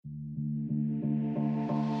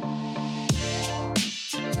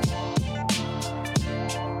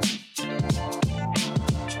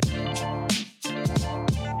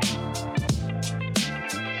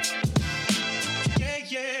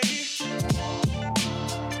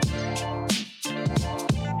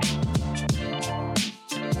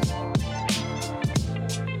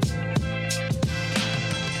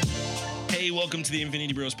Welcome to the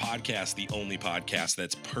Infinity Bros podcast, the only podcast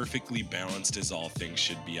that's perfectly balanced as all things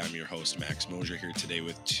should be. I'm your host, Max Mosier, here today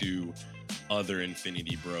with two other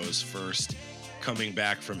Infinity Bros. First, coming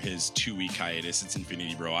back from his 2-week hiatus, it's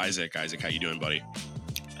Infinity Bro Isaac. Isaac, how you doing, buddy?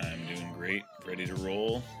 I'm doing great. Ready to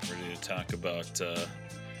roll. Ready to talk about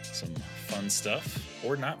some fun stuff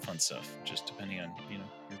or not fun stuff, just depending on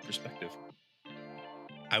your perspective.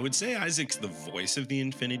 I would say Isaac's the voice of the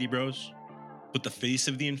Infinity Bros, but the face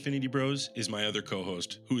of the Infinity Bros is my other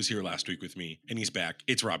co-host who was here last week with me, and he's back.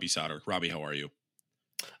 It's Robbie Sauter. Robbie, how are you?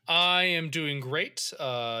 I am doing great.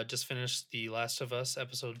 Just finished The Last of Us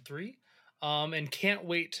episode 3, and can't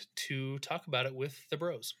wait to talk about it with the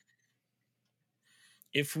bros.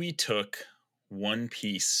 If we took one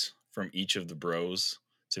piece from each of the bros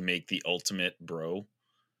to make the ultimate bro,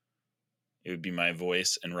 it would be my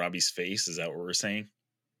voice and Robbie's face. Is that what we're saying?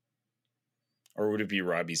 Or would it be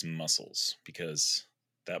Robbie's muscles? Because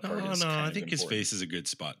that part is kind of I think important. his face is a good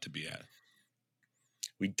spot to be at.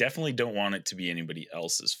 We definitely don't want it to be anybody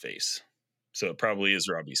else's face. So it probably is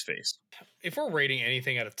Robbie's face. If we're rating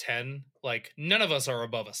anything out of 10, like none of us are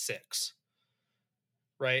above a 6.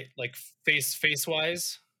 Right? Like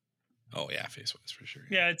face-wise. Oh, yeah, face-wise for sure.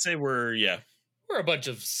 Yeah, I'd say we're a bunch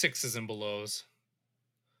of 6s and belows.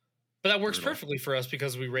 But that works perfectly for us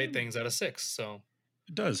because we rate things out of 6. So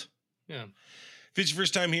it does. Yeah. If it's your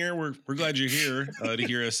first time here, we're glad you're here to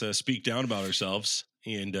hear us speak down about ourselves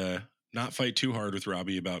and not fight too hard with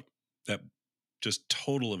Robbie about that just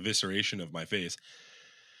total evisceration of my face.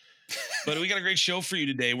 But we got a great show for you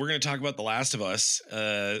today. We're going to talk about The Last of Us,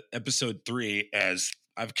 episode 3, as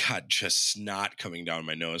I've got just snot coming down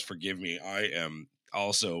my nose. Forgive me. I am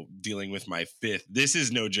also dealing with my 5th. This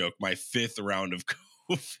is no joke. My 5th round of COVID.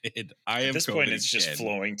 At this point, it's just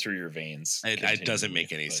flowing through your veins. It doesn't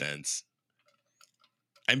make any sense.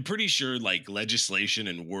 I'm pretty sure like legislation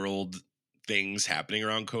and world things happening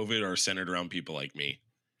around COVID are centered around people like me.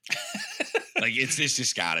 Like it's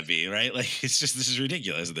just gotta be, right? Like this is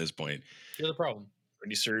ridiculous at this point. You're the problem.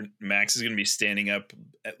 Pretty sure Max is going to be standing up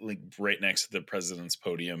at like right next to the president's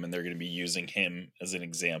podium, and they're going to be using him as an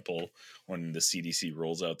example when the CDC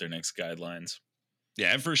rolls out their next guidelines.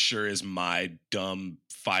 Yeah, it for sure is my dumb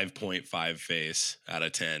 5.5 face out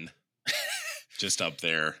of 10. Just up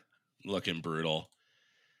there, looking brutal.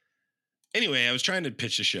 Anyway, I was trying to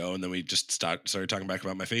pitch a show, and then we just started talking back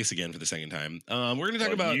about my face again for the second time. We're going to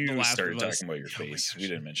talk about The Last of Us. You started talking about your face. We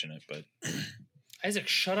didn't mention it, but Isaac,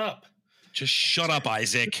 shut up. Just shut up,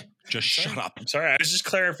 Isaac. Just shut up. I'm sorry. I was just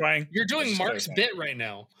clarifying. You're doing Mark's bit right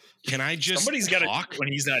now. Can I just Somebody's got to talk when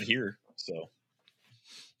he's not here. So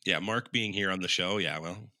yeah, Mark being here on the show. Yeah,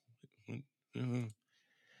 well,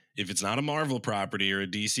 if it's not a Marvel property or a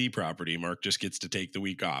DC property, Mark just gets to take the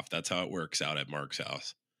week off. That's how it works out at Mark's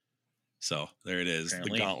house. So there it is.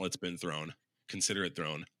 Apparently. The gauntlet's been thrown. Consider it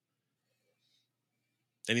thrown.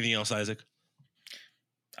 Anything else, Isaac?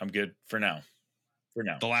 I'm good for now.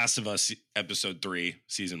 The Last of Us episode 3,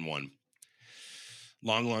 season 1.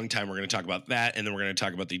 Long time. We're going to talk about that. And then we're going to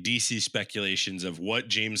talk about the DC speculations of what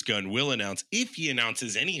James Gunn will announce if he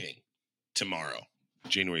announces anything tomorrow,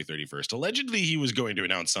 January 31st. Allegedly, he was going to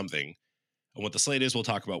announce something. And what the slate is, we'll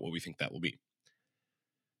talk about what we think that will be.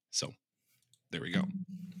 So there we go.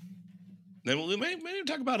 Then we may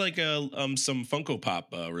talk about like some Funko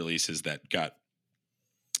Pop releases that got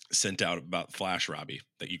sent out about Flash, Robbie,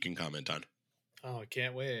 that you can comment on. Oh, I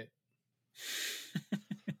can't wait.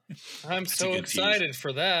 I'm so excited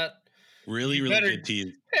for that. Really good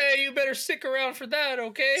tease. Hey, you better stick around for that,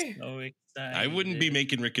 okay? So excited. I wouldn't be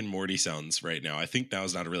making Rick and Morty sounds right now. I think now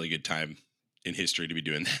is not a really good time in history to be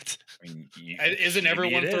doing that. I mean, isn't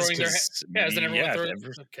everyone throwing their isn't everyone throwing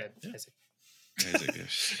okay. Yeah.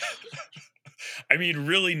 I mean,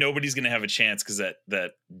 really, nobody's going to have a chance because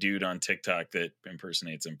that dude on TikTok that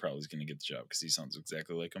impersonates him probably is going to get the job because he sounds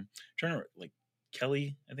exactly like him. I'm trying to like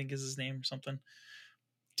Kelly, I think is his name or something.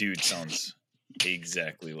 Dude sounds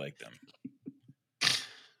exactly like them.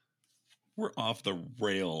 We're off the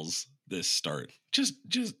rails this start. Just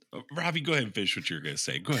Robbie, go ahead and finish what you're going to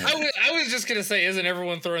say. Go ahead. I was just going to say, isn't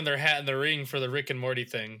everyone throwing their hat in the ring for the Rick and Morty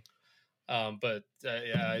thing? But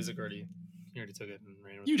yeah, Isaac already took it and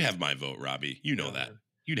ran with You'd have my vote, Robbie. You know that.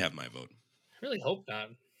 You'd have my vote. I really hope not.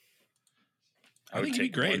 I think it'd be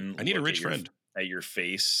great. I need a rich friend. At your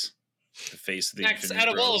face. The face of the Max, out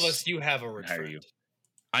of all of us, you have a rich friend.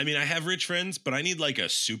 I mean, I have rich friends, but I need like a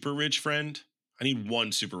super rich friend. I need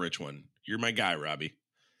one super rich one. You're my guy, Robbie.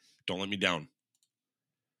 Don't let me down.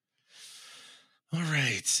 All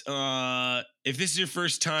right. If this is your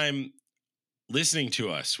first time listening to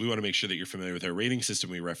us, we want to make sure that you're familiar with our rating system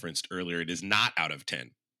we referenced earlier. It is not out of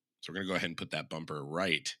 10. So we're going to go ahead and put that bumper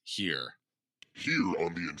right here. Here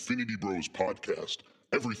on the Infinity Bros podcast,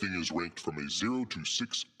 everything is ranked from a 0 to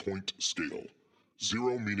 6 point scale.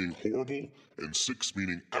 0 meaning horrible, and 6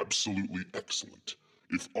 meaning absolutely excellent.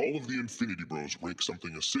 If all of the Infinity Bros rank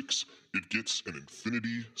something a 6, it gets an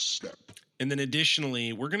Infinity Step. And then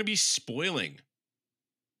additionally, we're going to be spoiling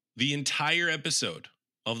the entire episode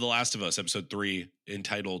of The Last of Us, episode 3,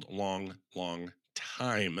 entitled Long, Long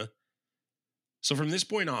Time. So from this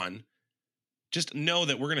point on, just know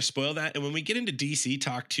that we're going to spoil that. And when we get into DC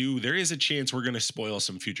talk too, there is a chance we're going to spoil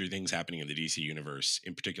some future things happening in the DC universe,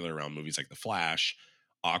 in particular around movies like The Flash,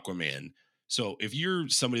 Aquaman. So if you're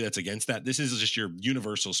somebody that's against that, this is just your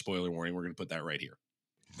universal spoiler warning. We're going to put that right here.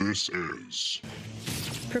 This is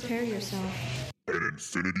Prepare yourself. an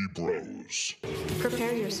Infinity Bros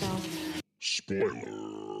Prepare yourself. spoiler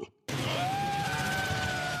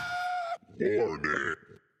warning.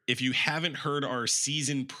 If you haven't heard our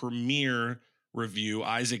season premiere review,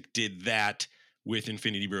 Isaac did that with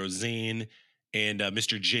Infinity Bros Zane and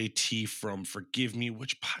Mr. JT from Forgive Me.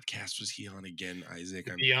 Which podcast was he on again, Isaac?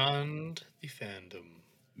 Beyond the Fandom.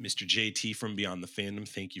 Mr. JT from Beyond the Fandom.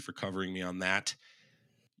 Thank you for covering me on that.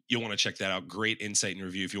 You'll want to check that out. Great insight and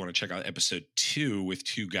review if you want to check out episode 2 with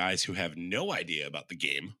two guys who have no idea about the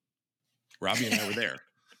game. Robbie and I were there.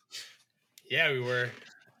 Yeah, we were.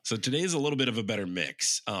 So today's a little bit of a better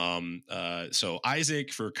mix. So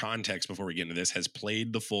Isaac, for context, before we get into this, has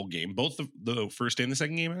played the full game, both the first and the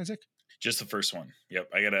second game, Isaac? Just the first one. Yep.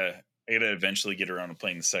 I gotta eventually get around to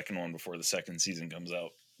playing the second one before the second season comes out.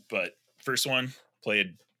 But first one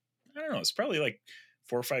played, I don't know, it's probably like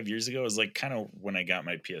 4 or 5 years ago. It was like kind of when I got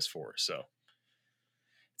my PS4. So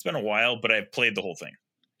it's been a while, but I've played the whole thing.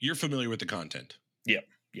 You're familiar with the content. Yep.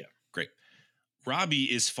 Great. Robbie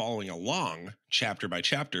is following along chapter by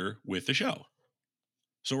chapter with the show.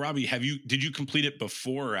 So Robbie, did you complete it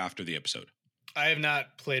before or after the episode? I have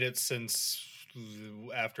not played it since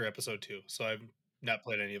after episode 2, so I've not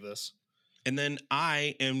played any of this. And then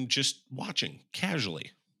I am just watching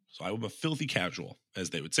casually. So I'm a filthy casual, as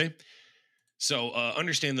they would say. So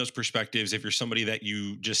understand those perspectives. If you're somebody that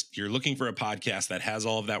you're looking for a podcast that has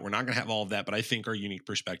all of that, we're not going to have all of that, but I think our unique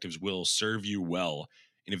perspectives will serve you well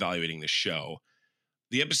in evaluating the show.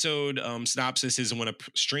 The episode synopsis is: when a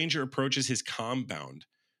stranger approaches his compound,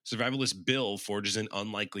 survivalist Bill forges an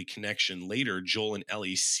unlikely connection. Later, Joel and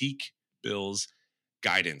Ellie seek Bill's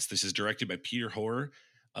guidance. This is directed by Peter Hoare,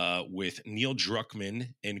 with Neil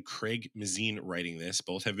Druckmann and Craig Mazin writing this.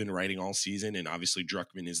 Both have been writing all season, and obviously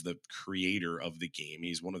Druckmann is the creator of the game.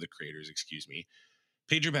 He's one of the creators, excuse me.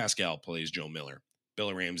 Pedro Pascal plays Joe Miller.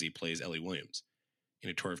 Bella Ramsey plays Ellie Williams.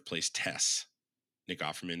 Anna Torv plays Tess. Nick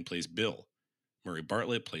Offerman plays Bill. Murray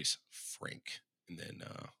Bartlett plays Frank. And then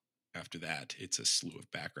after that, it's a slew of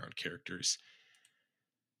background characters.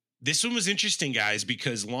 This one was interesting, guys,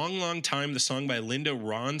 because Long, Long Time, the song by Linda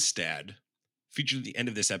Ronstadt, featured at the end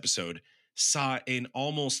of this episode, saw an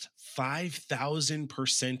almost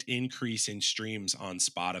 5,000% increase in streams on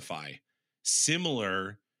Spotify,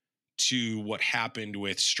 similar to what happened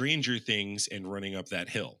with Stranger Things and Running Up That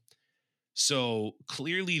Hill. So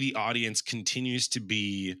clearly the audience continues to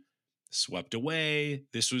be swept away.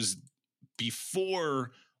 This was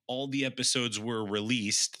before all the episodes were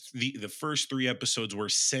released. The first 3 episodes were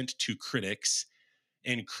sent to critics,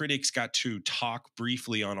 and critics got to talk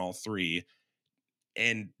briefly on all 3.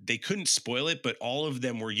 And they couldn't spoil it, but all of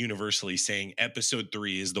them were universally saying episode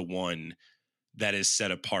 3 is the one that is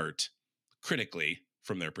set apart critically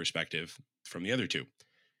from their perspective from the other 2.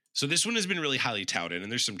 So this one has been really highly touted,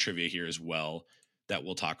 and there's some trivia here as well that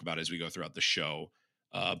we'll talk about as we go throughout the show.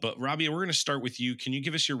 But Robbie, we're going to start with you. Can you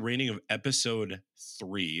give us your rating of episode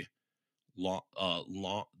 3 of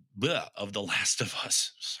The Last of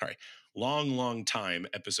Us? Sorry. Long, Long Time,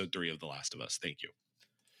 episode 3 of The Last of Us. Thank you.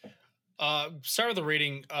 Start with the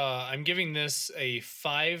rating. I'm giving this a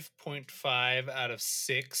 5.5 out of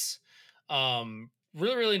 6.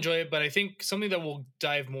 Really enjoy it, but I think something that we'll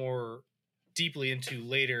dive more deeply into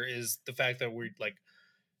later is the fact that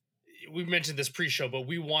we mentioned this pre-show, but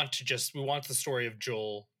we want the story of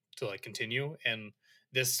Joel to like continue, and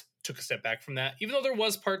this took a step back from that. Even though there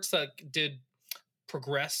was parts that did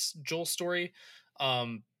progress Joel's story,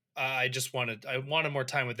 I wanted more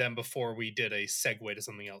time with them before we did a segue to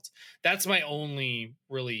something else. That's my only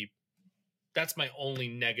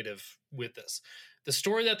negative with this. The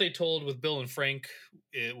story that they told with Bill and Frank,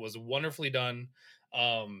 it was wonderfully done.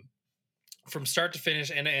 From start to finish,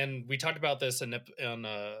 and we talked about this on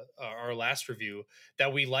our last review,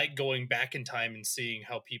 that we like going back in time and seeing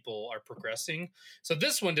how people are progressing. So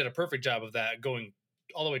this one did a perfect job of that, going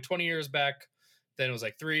all the way 20 years back. Then it was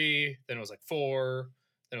like 3, then it was like 4,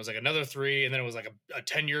 then it was like another 3, and then it was like a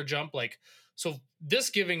 10-year jump. Like, So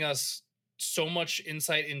this giving us so much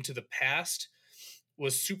insight into the past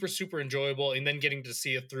was super, super enjoyable. And then getting to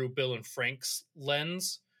see it through Bill and Frank's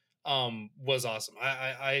lens was awesome.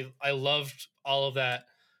 I loved all of that.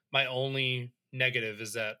 My only negative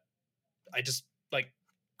is that I just like,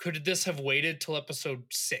 could this have waited till episode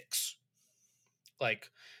 6? Like,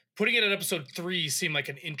 putting it at episode 3 seemed like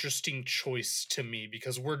an interesting choice to me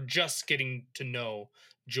because we're just getting to know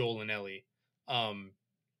Joel and Ellie.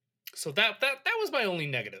 So that was my only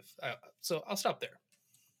negative. So I'll stop there.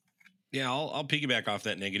 Yeah, I'll piggyback off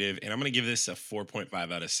that negative, and I'm going to give this a 4.5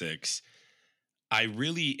 out of 6. I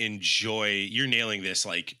really enjoy, you're nailing this,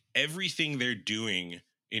 like everything they're doing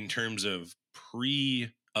in terms of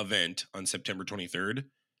pre-event on September 23rd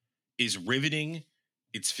is riveting.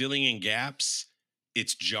 It's filling in gaps.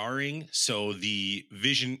 It's jarring. So the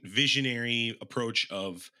visionary approach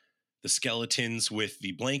of the skeletons with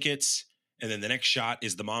the blankets, and then the next shot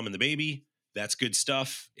is the mom and the baby. That's good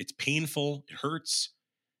stuff. It's painful. It hurts.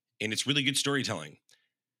 And it's really good storytelling.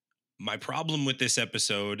 My problem with this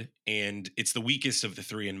episode, and it's the weakest of the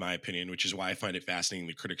 3 in my opinion, which is why I find it fascinating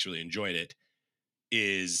the critics really enjoyed it,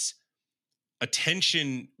 is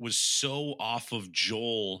attention was so off of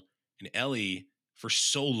Joel and Ellie for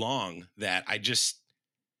so long that I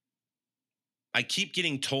keep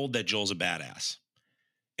getting told that Joel's a badass.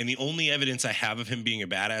 And the only evidence I have of him being a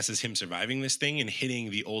badass is him surviving this thing and hitting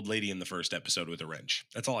the old lady in the first episode with a wrench.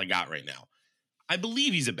 That's all I got right now. I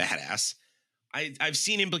believe he's a badass. I've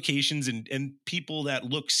seen implications and people that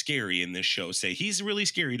look scary in this show say he's really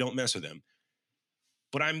scary, don't mess with him.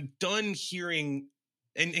 But I'm done hearing,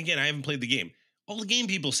 and again, I haven't played the game. All the game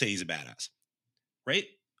people say he's a badass, right?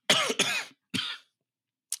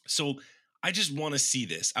 So I just want to see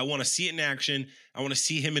this. I want to see it in action. I want to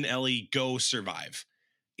see him and Ellie go survive.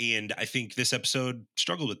 And I think this episode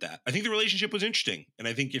struggled with that. I think the relationship was interesting. And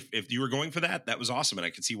I think if you were going for that, that was awesome. And I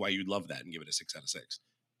could see why you'd love that and give it a 6 out of 6.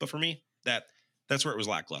 But for me, that's where it was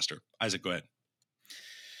lackluster. Isaac, go ahead.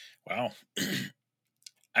 Wow.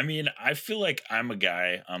 I mean, I feel like I'm a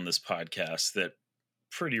guy on this podcast that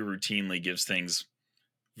pretty routinely gives things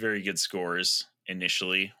very good scores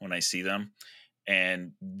initially when I see them.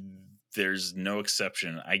 And there's no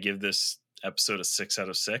exception. I give this episode a 6 out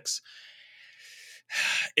of 6.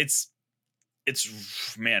 It's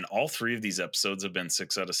man, all 3 of these episodes have been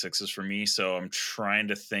 6 out of 6s for me. So I'm trying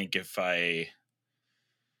to think it's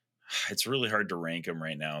really hard to rank them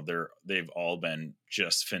right now. They've all been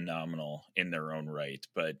just phenomenal in their own right.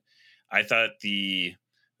 But I thought the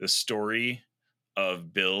story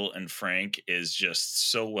of Bill and Frank is just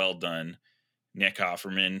so well done. Nick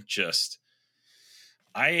Offerman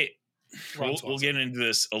we'll get into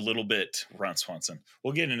this a little bit. Ron Swanson.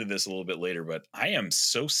 We'll get into this a little bit later, but I am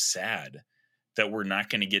so sad that we're not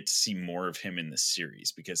going to get to see more of him in the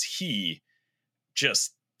series because he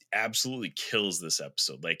just absolutely kills this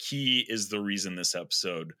episode. Like, he is the reason this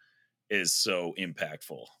episode is so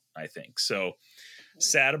impactful, I think. So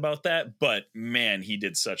sad about that, but man, he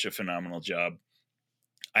did such a phenomenal job.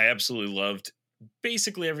 I absolutely loved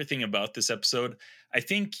basically everything about this episode. I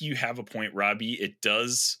think you have a point, Robbie. It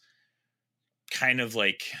does kind of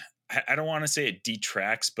like, I don't want to say it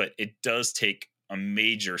detracts, but it does take a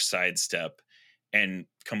major sidestep and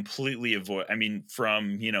completely avoid, I mean,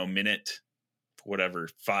 from, minute whatever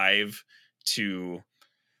 5 to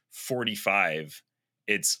 45,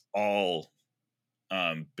 it's all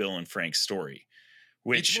Bill and Frank's story.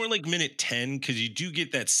 Which, it's more like minute 10 because you do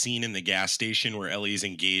get that scene in the gas station where Ellie is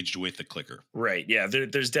engaged with the clicker. Right. Yeah.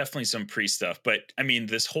 There's definitely some pre stuff, but I mean,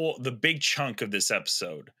 the big chunk of this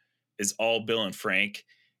episode is all Bill and Frank.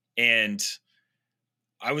 And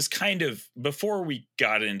I was kind of, before we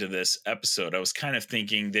got into this episode, I was kind of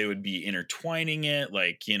thinking they would be intertwining it,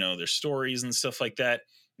 like, their stories and stuff like that.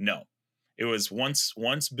 No, it was once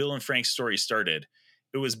Bill and Frank's story started,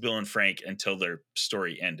 it was Bill and Frank until their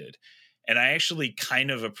story ended. And I actually kind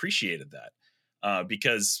of appreciated that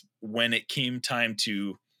because when it came time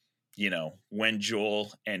to, when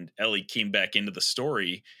Joel and Ellie came back into the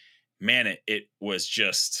story, man, it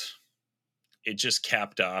just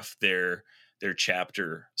capped off their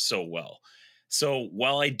chapter so well. So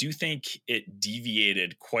while I do think it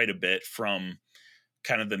deviated quite a bit from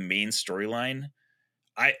kind of the main storyline,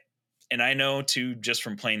 I know too, just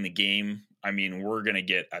from playing the game, I mean, we're going to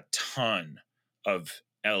get a ton of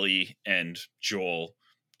Ellie and Joel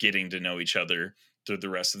getting to know each other through the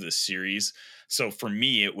rest of this series. So for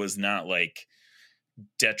me, it was not like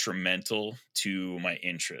detrimental to my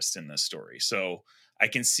interest in this story. So I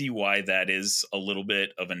can see why that is a little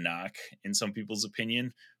bit of a knock in some people's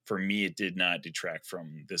opinion. For me, it did not detract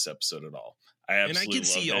from this episode at all. And I absolutely can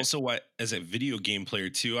see loved it. also why, as a video game player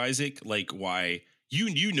too, Isaac, like why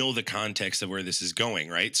you know the context of where this is going,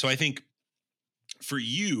 right? So I think for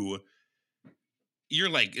you, you're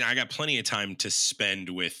like, I got plenty of time to spend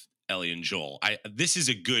with Ellie and Joel. This is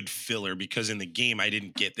a good filler because in the game I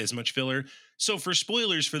didn't get this much filler. So for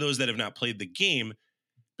spoilers for those that have not played the game,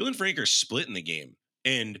 Bill and Frank are split in the game,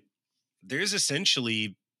 and there's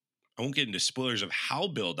essentially, I won't get into spoilers of how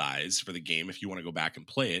Bill dies for the game if you want to go back and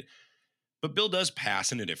play it, but Bill does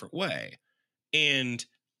pass in a different way. And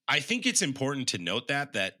I think it's important to note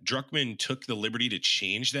that Druckmann took the liberty to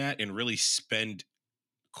change that and really spend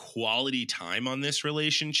quality time on this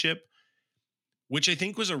relationship, which I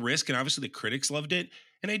think was a risk. And obviously the critics loved it.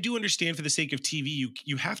 And I do understand for the sake of TV,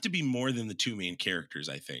 you have to be more than the two main characters,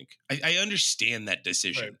 I think. I understand that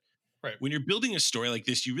decision. Right. When you're building a story like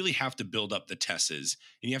this, you really have to build up the Tesses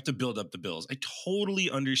and you have to build up the Bills. I totally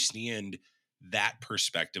understand that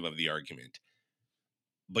perspective of the argument.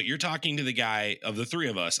 But you're talking to the guy of the three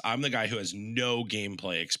of us. I'm the guy who has no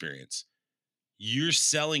gameplay experience. You're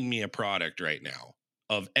selling me a product right now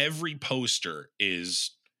of every poster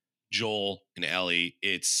is Joel and Ellie.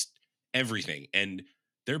 It's everything. And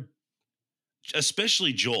they're,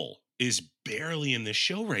 especially Joel, is barely in this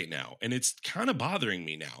show right now. And it's kind of bothering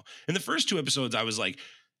me now. In the first two episodes, I was like,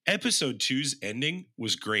 episode 2's ending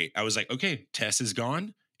was great. I was like, okay, Tess is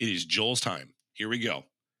gone. It is Joel's time. Here we go.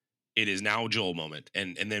 It is now Joel moment.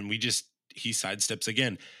 And then he sidesteps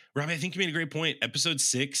again. Robbie, I think you made a great point. Episode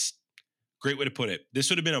 6, great way to put it. This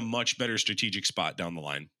would have been a much better strategic spot down the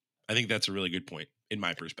line. I think that's a really good point in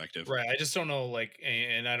my perspective. Right. I just don't know, like,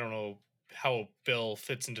 and I don't know how Bill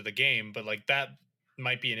fits into the game, but like that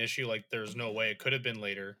might be an issue. Like, there's no way it could have been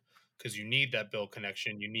later because you need that Bill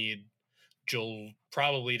connection. You need Joel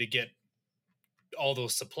probably to get all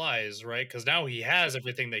those supplies, right? Because now he has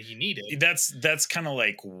everything that he needed. That's kind of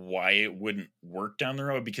like why it wouldn't work down the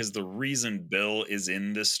road, because the reason Bill is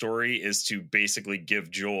in this story is to basically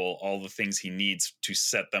give Joel all the things he needs to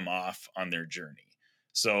set them off on their journey.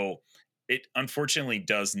 So it unfortunately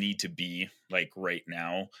does need to be like right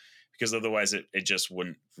now, because otherwise it just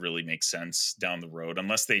wouldn't really make sense down the road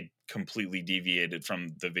unless they completely deviated from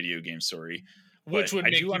the video game story, which but would I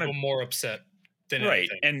make do people wanna- more upset than right.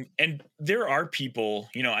 anything. And there are people,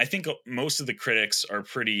 I think most of the critics are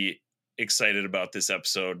pretty excited about this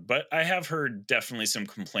episode, but I have heard definitely some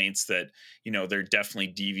complaints that, they're definitely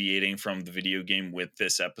deviating from the video game with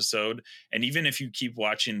this episode. And even if you keep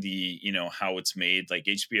watching the, how it's made, like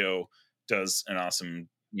HBO does an awesome,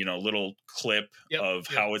 little clip of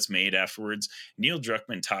how it's made afterwards. Neil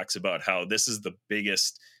Druckmann talks about how this is the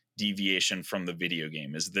biggest deviation from the video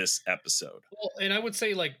game is this episode. Well, and I would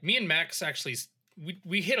say, like, me and Max actually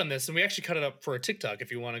we hit on this, and we actually cut it up for a TikTok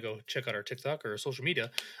if you want to go check out our TikTok or social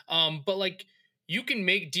media. But like, you can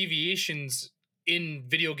make deviations in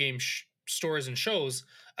video game stories and shows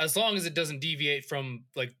as long as it doesn't deviate from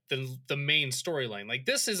like the main storyline. Like,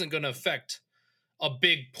 this isn't going to affect a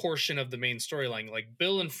big portion of the main storyline. Like,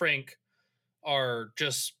 Bill and Frank are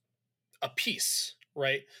just a piece,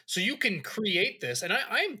 right? So you can create this, and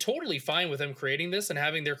I'm totally fine with them creating this and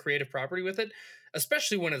having their creative property with it,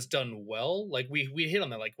 especially when it's done well. Like, we hit on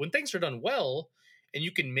that. Like, when things are done well and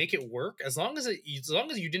you can make it work, as long as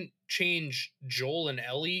you didn't change Joel and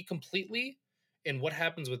Ellie completely and what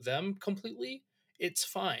happens with them completely, it's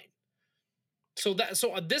fine. So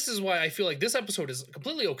this is why I feel like this episode is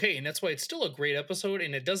completely okay, and that's why it's still a great episode,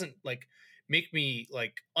 and it doesn't like make me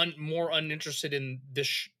like more uninterested in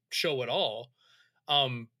this show at all.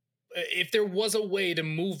 If there was a way to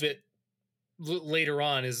move it later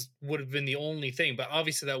on, would have been the only thing, but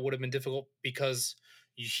obviously that would have been difficult because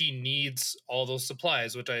he needs all those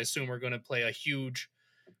supplies, which I assume are going to play a huge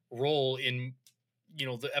role in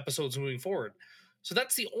the episodes moving forward. So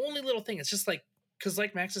that's the only little thing. It's just like, because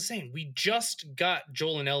like Max is saying, we just got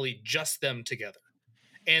Joel and Ellie, just them together,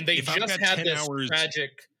 and they just had this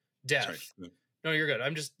tragic death. Sorry. No, you're good.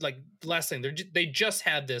 I'm just like, last thing, they just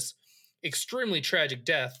had this extremely tragic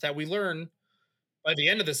death that we learn by the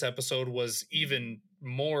end of this episode was even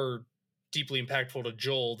more deeply impactful to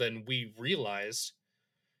Joel than we realized.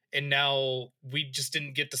 And now we just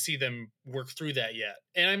didn't get to see them work through that yet.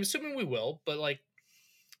 And I'm assuming we will, but like,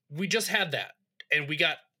 we just had that and we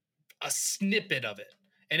got a snippet of it.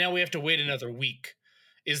 And now we have to wait another week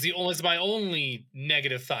is my only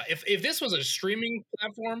negative thought. If this was a streaming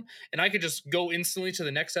platform and I could just go instantly to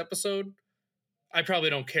the next episode, I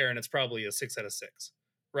probably don't care. And it's probably a 6 out of 6.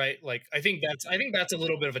 Right? Like, I think that's a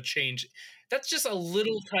little bit of a change. That's just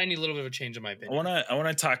a tiny little bit of a change in my opinion. I want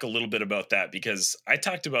to talk a little bit about that, because I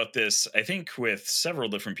talked about this, I think, with several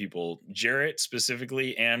different people, Jarrett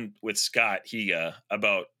specifically, and with Scott Higa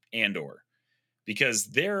about Andor. because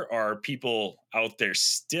there are people out there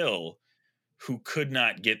still who could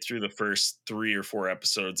not get through the first 3 or 4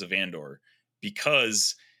 episodes of Andor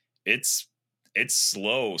because it's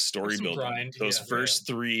slow story Some building. grind, Those yeah. first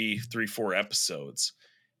 4 episodes.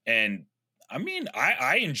 And I mean,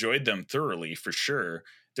 I enjoyed them thoroughly for sure.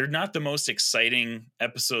 They're not the most exciting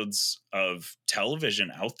episodes of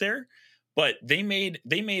television out there, but they made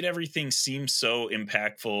everything seem so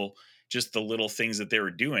impactful, just the little things that they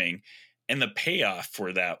were doing, and the payoff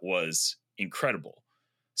for that was incredible.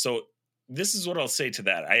 So this is what I'll say to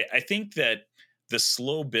that. I think that the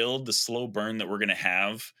slow build, the slow burn that we're going to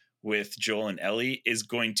have with Joel and Ellie is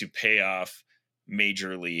going to pay off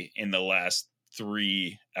majorly in the last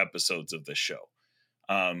 3 episodes of the show.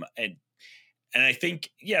 And I think,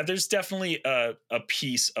 yeah, there's definitely a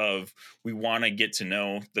piece of we want to get to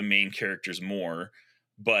know the main characters more.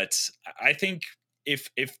 But I think if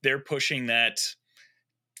they're pushing that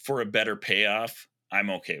for a better payoff, I'm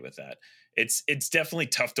okay with that. It's definitely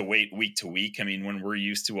tough to wait week to week. I mean, when we're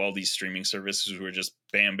used to all these streaming services, we're just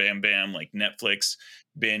bam, bam, bam, like Netflix,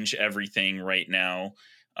 binge everything right now.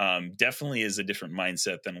 Definitely is a different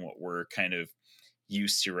mindset than what we're kind of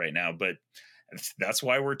used to right now. But that's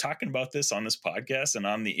why we're talking about this on this podcast and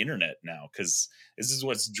on the internet now, because this is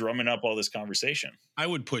what's drumming up all this conversation. I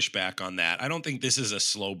would push back on that. I don't think this is a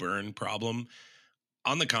slow burn problem.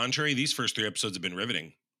 On the contrary, these first 3 episodes have been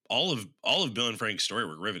riveting. All of Bill and Frank's story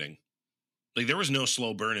were riveting. Like, there was no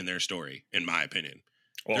slow burn in their story, in my opinion.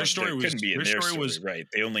 Well, their story was couldn't be in their story, right?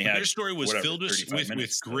 They only had their story was filled with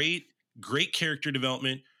still. great character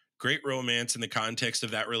development, great romance in the context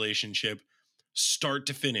of that relationship, start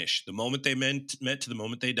to finish. The moment they met to the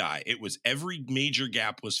moment they die, it was every major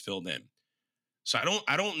gap was filled in. So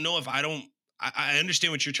I don't know if I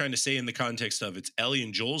understand what you're trying to say in the context of it's Ellie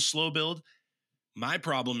and Joel's slow build. My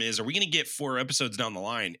problem is, are we going to get 4 episodes down the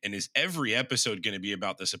line, and is every episode going to be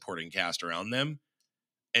about the supporting cast around them?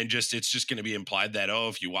 And it's just going to be implied that, oh,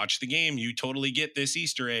 if you watch the game, you totally get this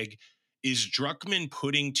Easter egg. Is Druckmann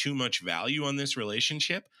putting too much value on this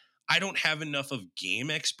relationship? I don't have enough of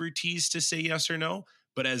game expertise to say yes or no,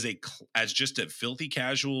 but as just a filthy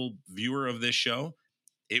casual viewer of this show,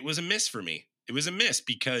 it was a miss for me. It was a miss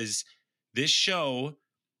because this show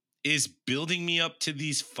is building me up to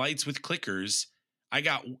these fights with clickers.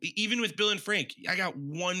 Even with Bill and Frank, I got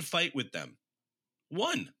one fight with them.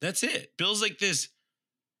 One. That's it. Bill's like this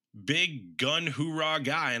big gun hoorah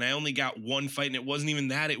guy, and I only got one fight, and it wasn't even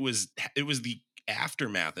that. It was the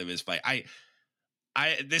aftermath of his fight.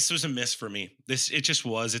 This was a miss for me. It just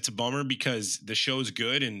was. It's a bummer because the show's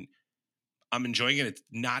good and I'm enjoying it. It's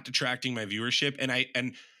not detracting my viewership.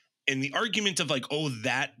 And the argument of like, oh,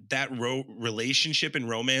 that relationship and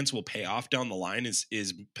romance will pay off down the line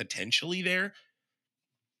is potentially there.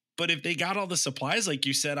 But if they got all the supplies, like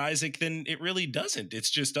you said, Isaac, then it really doesn't.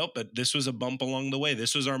 It's just, but this was a bump along the way.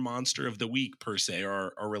 This was our monster of the week, per se,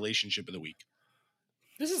 or our relationship of the week.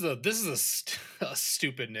 This is a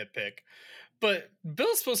stupid nitpick. But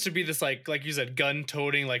Bill's supposed to be this like you said,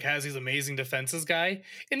 gun-toting, like has these amazing defenses guy.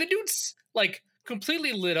 And the dude's like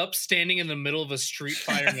completely lit up standing in the middle of a street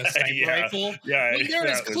firing a sniper rifle. Yeah. Like there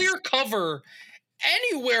is clear cover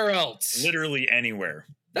anywhere else. Literally anywhere.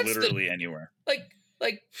 Anywhere.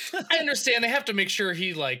 Like I understand they have to make sure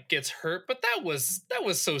he like gets hurt, but that was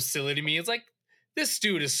so silly to me. It's like, this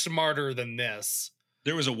dude is smarter than this.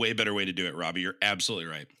 There was a way better way to do it, Robbie. You're absolutely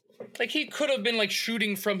right. Like he could have been like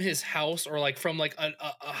shooting from his house or like from like a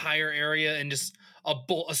higher area and just a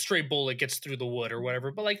stray bullet gets through the wood or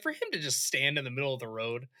whatever. But like for him to just stand in the middle of the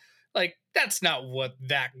road, like that's not what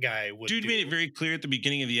that guy would do. Dude made it very clear at the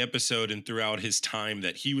beginning of the episode and throughout his time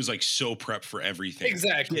that he was like so prepped for everything.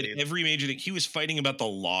 Exactly. He had every major thing. He was fighting about the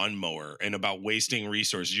lawnmower and about wasting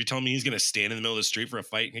resources. You're telling me he's going to stand in the middle of the street for a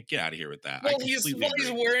fight? Get out of here with that. Well, he's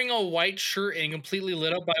wearing a white shirt and completely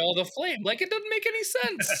lit up by all the flame. Like, it doesn't make any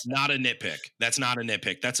sense. Not a nitpick. That's not a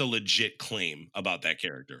nitpick. That's a legit claim about that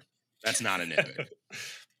character. That's not a nitpick.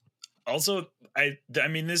 Also, I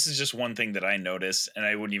mean, this is just one thing that I noticed, and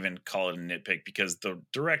I wouldn't even call it a nitpick because the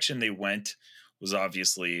direction they went was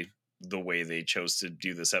obviously the way they chose to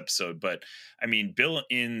do this episode. But I mean, Bill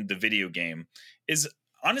in the video game is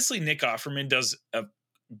honestly, Nick Offerman does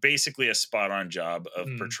basically a spot on job of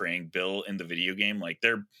portraying Bill in the video game. Like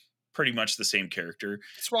they're pretty much the same character.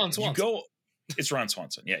 It's Ron Swanson. It's Ron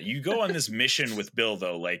Swanson. Yeah. You go on this mission with Bill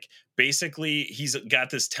though. Like basically he's got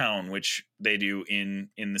this town, which they do in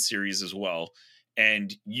the series as well.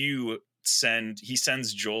 And he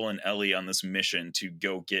sends Joel and Ellie on this mission to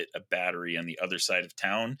go get a battery on the other side of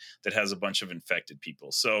town that has a bunch of infected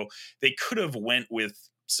people. So they could have went with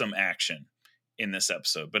some action in this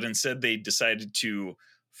episode, but instead they decided to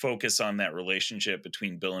focus on that relationship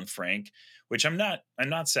between Bill and Frank, which I'm not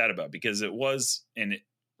sad about, because it was a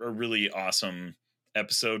really awesome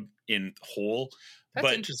episode in whole. That's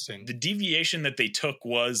but interesting. The deviation that they took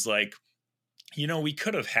was like, we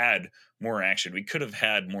could have had more action. We could have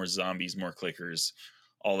had more zombies, more clickers,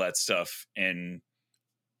 all that stuff. And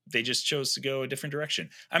they just chose to go a different direction.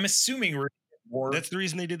 I'm assuming we're more. That's the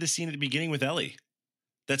reason they did the scene at the beginning with Ellie.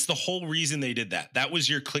 That's the whole reason they did that. That was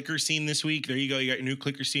your clicker scene this week. There you go. You got your new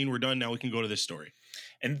clicker scene. We're done. Now we can go to this story.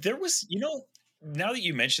 And there was, now that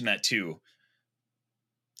you mentioned that too,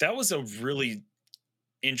 that was a really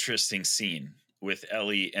interesting scene with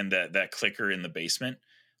Ellie and that clicker in the basement.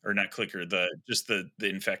 Or not clicker, the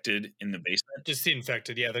infected in the basement. Just the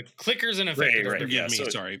infected, yeah. The clickers and infected. Right. Forgive me,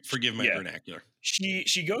 sorry. Forgive my vernacular.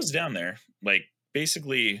 She goes down there, like,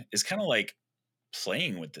 basically is kind of like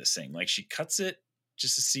playing with this thing. Like, she cuts it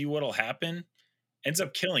just to see what'll happen, ends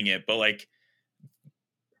up killing it, but like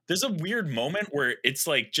there's a weird moment where it's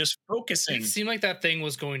like just focusing. It seemed like that thing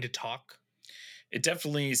was going to talk. It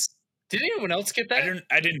definitely. Did anyone else get that?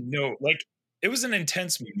 I didn't know. Like, it was an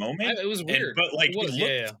intense moment. It was weird. But like, it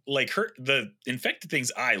looked like the infected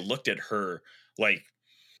thing's eye looked at her like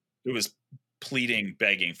it was pleading,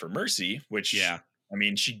 begging for mercy, which, I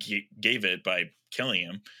mean, she gave it by killing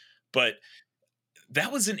him. But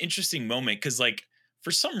that was an interesting moment because, like,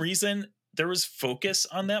 for some reason, there was focus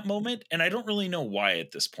on that moment, and I don't really know why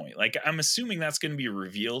at this point. Like, I'm assuming that's going to be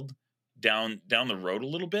revealed down the road a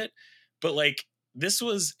little bit. But like, this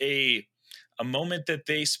was a moment that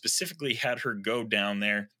they specifically had her go down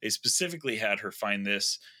there. They specifically had her find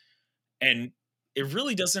this, and it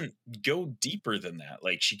really doesn't go deeper than that.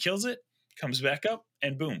 Like, she kills it, comes back up,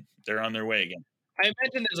 and boom, they're on their way again. I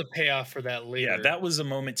imagine there's a payoff for that later. Yeah, that was a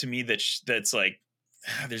moment to me that's like,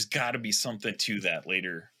 there's got to be something to that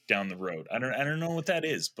later down the road. I don't know what that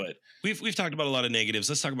is, but we've talked about a lot of negatives.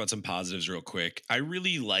 Let's talk about some positives real quick. I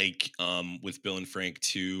really like with Bill and Frank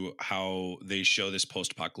too, how they show this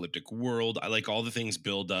post-apocalyptic world. I like all the things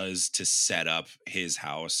Bill does to set up his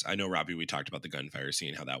house. I know, Robbie, we talked about the gunfire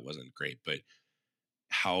scene, how that wasn't great, but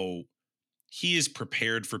how he is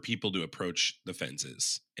prepared for people to approach the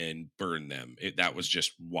fences and burn them. That was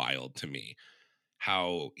just wild to me.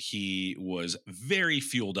 How he was very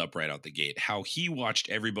fueled up right out the gate, how he watched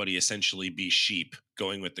everybody essentially be sheep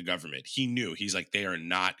going with the government. He knew, he's like, they are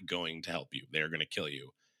not going to help you. They're going to kill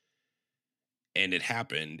you. And it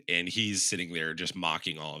happened. And he's sitting there just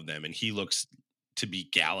mocking all of them. And he looks to be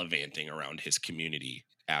gallivanting around his community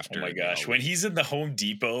after. Oh my gosh. When he's in the Home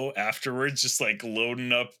Depot afterwards, just like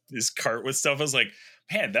loading up his cart with stuff, I was like,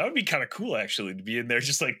 man, that would be kind of cool actually, to be in there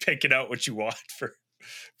just like picking out what you want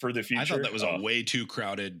for the future. I thought that was a way too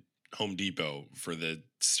crowded Home Depot for the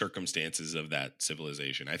circumstances of that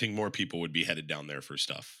civilization. I think more people would be headed down there for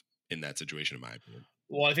stuff in that situation, in my opinion.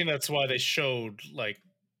 Well, I think that's why they showed, like,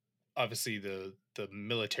 obviously the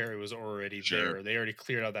military was already there. They already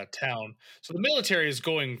cleared out that town. So the military is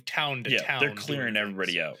going town to town. They're clearing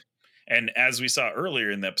everybody out. And as we saw earlier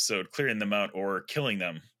in the episode, clearing them out or killing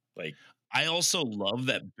them. Like, I also love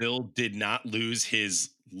that Bill did not lose his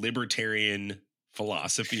libertarian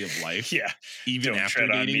philosophy of life. Even after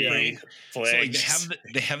dating Frank. So like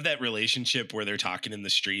they have that relationship where they're talking in the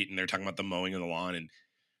street and they're talking about the mowing of the lawn, and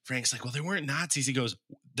Frank's like, well, they weren't Nazis. He goes,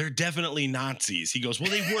 they're definitely Nazis. He goes, well,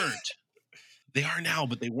 they weren't. They are now,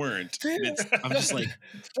 but they weren't. I'm just like,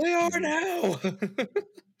 they are now.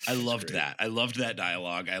 I loved that. I loved that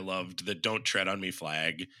dialogue. I loved the "Don't tread on me"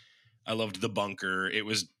 flag. I loved the bunker. It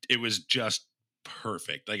was just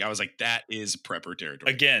perfect. Like, I was like, that is prepper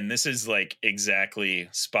territory. Again, this is like exactly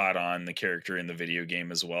spot on the character in the video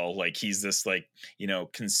game as well. Like, he's this, like,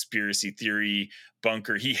 conspiracy theory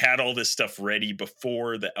bunker. He had all this stuff ready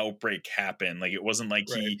before the outbreak happened. Like, it wasn't like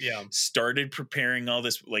he started preparing all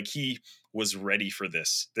this. Like, he was ready for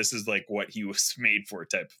this. This is like what he was made for,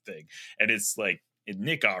 type of thing. And it's like,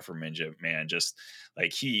 Nick Offerman, man, just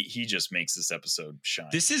like he just makes this episode shine.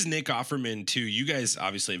 This is Nick Offerman too. You guys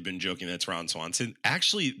obviously have been joking that's Ron Swanson.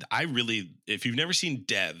 Actually, if you've never seen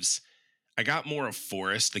Devs, I got more of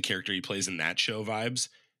Forrest, the character he plays in that show, vibes.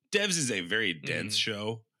 Devs is a very dense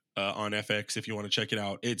show on FX. If you want to check it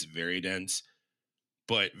out, it's very dense,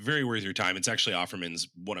 but very worth your time. It's actually Offerman's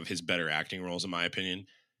one of his better acting roles, in my opinion.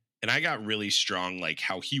 And I got really strong, like,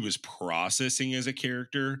 how he was processing as a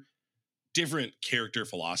character. Different character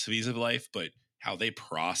philosophies of life, but how they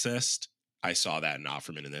processed, I saw that in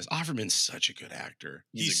Offerman in this. Offerman's such a good actor.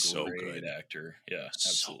 He's so good actor. Yeah,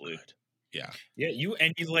 absolutely. So yeah. You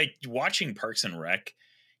like watching Parks and Rec,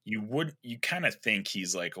 you kind of think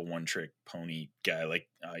he's like a one-trick pony guy. Like,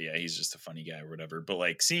 oh yeah, he's just a funny guy or whatever. But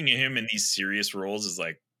like, seeing him in these serious roles is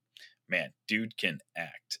like, man, dude can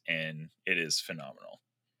act, and it is phenomenal.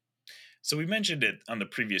 So we mentioned it on the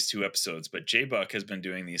previous 2 episodes, but J-Buck has been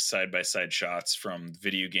doing these side-by-side shots from the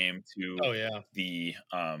video game to Oh yeah. the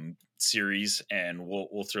series, and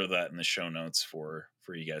we'll throw that in the show notes for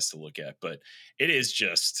you guys to look at. But it is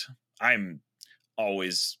just, I'm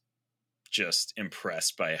always just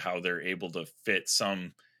impressed by how they're able to fit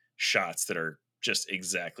some shots that are just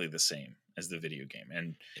exactly the same as the video game.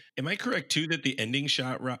 And Am I correct too that the ending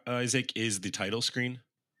shot, Isaac, is the title screen?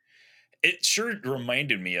 it sure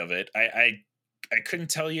reminded me of it. I couldn't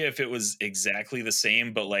tell you if it was exactly the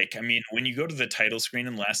same, but like, I mean, when you go to the title screen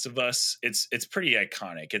in Last of Us, it's pretty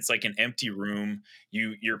iconic. It's like an empty room.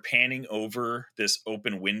 You're panning over this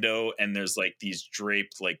open window, and there's like these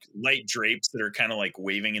draped, like light drapes that are kind of like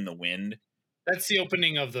waving in the wind. That's the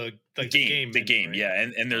opening of the game. The game, right? yeah,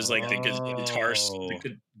 and there's like the Oh.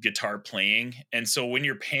 guitar playing, and so when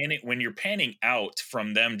you're panning out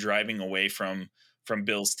from them driving away from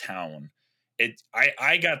Bill's town,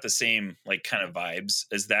 I got the same like kind of vibes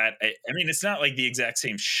as that. I mean, it's not like the exact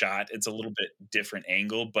same shot; it's a little bit different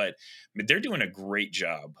angle, but they're doing a great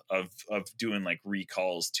job of doing like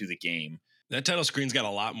recalls to the game. That title screen's got a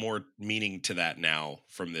lot more meaning to that now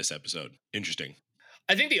from this episode. Interesting.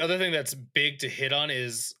 I think the other thing that's big to hit on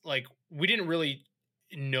is like we didn't really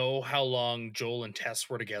know how long Joel and Tess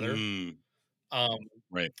were together. Mm, Um,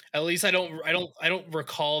 right. at least I don't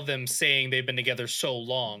recall them saying they've been together so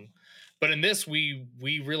long. But in this, we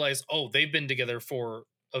realize, oh, they've been together for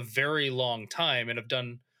a very long time and have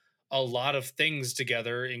done a lot of things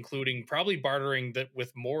together, including probably bartering that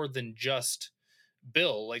with more than just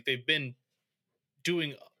Bill. Like they've been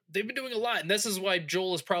doing a lot, and this is why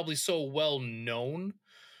Joel is probably so well known,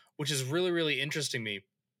 which is really really interesting to me.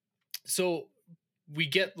 So we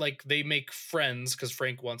get like they make friends because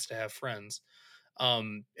Frank wants to have friends,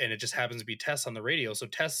 and it just happens to be Tess on the radio. So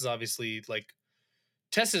Tess is obviously like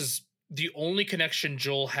Tess is the only connection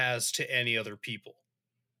Joel has to any other people,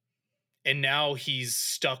 and now he's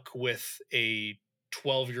stuck with a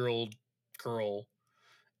 12-year-old girl,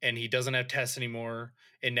 and he doesn't have Tess anymore,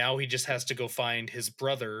 and now he just has to go find his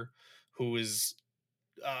brother, who is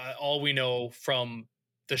all we know from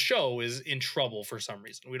the show is in trouble for some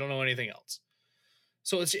reason. We don't know anything else.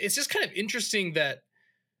 So it's just kind of interesting that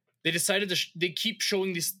they decided to they keep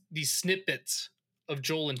showing these snippets of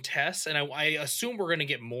Joel and Tess, and I assume we're going to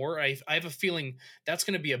get more. I have a feeling that's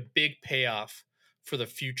going to be a big payoff for the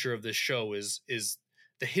future of this show is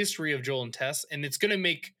the history of Joel and Tess, and it's going to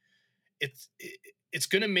make it's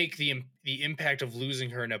going to make the impact of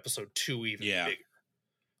losing her in episode 2 even bigger,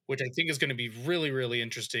 which I think is going to be really really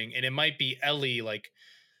interesting. And it might be Ellie like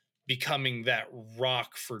becoming that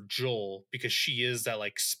rock for Joel, because she is that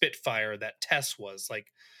like Spitfire that Tess was.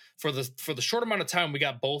 Like for the short amount of time we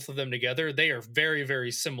got both of them together, they are very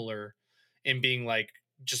very similar in being like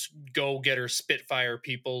just go get her Spitfire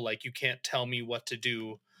people, like you can't tell me what to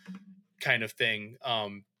do kind of thing.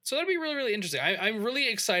 So that'd be really really interesting. I'm really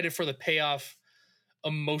excited for the payoff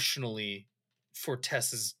emotionally for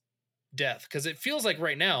Tess's death, because it feels like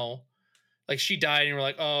right now like she died and we're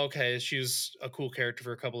like, oh okay, she was a cool character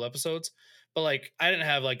for a couple episodes, but like I didn't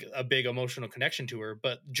have like a big emotional connection to her.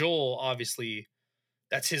 But Joel, obviously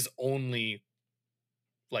that's his only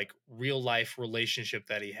like real life relationship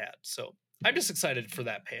that he had, so I'm just excited for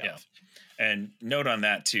that payoff. Yeah. And note on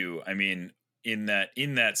that too, I mean, in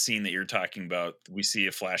that scene that you're talking about, we see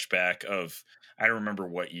a flashback of, I don't remember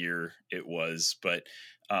what year it was, but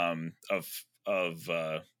of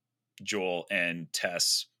Joel and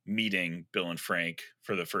Tess meeting Bill and Frank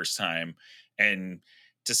for the first time, and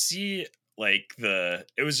to see like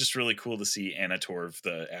it was just really cool to see Anna Torv,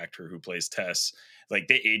 the actor who plays Tess, like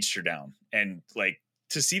they aged her down, and like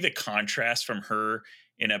to see the contrast from her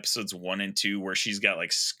in episodes 1 and 2 where she's got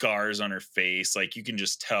like scars on her face, like you can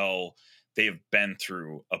just tell they've been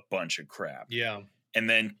through a bunch of crap. Yeah. And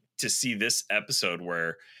then to see this episode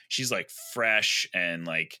where she's like fresh and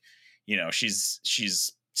like, you know, she's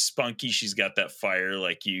spunky, she's got that fire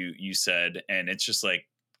like you said, and it's just like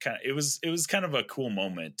kind of, it was kind of a cool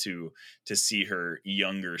moment to see her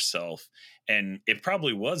younger self. And it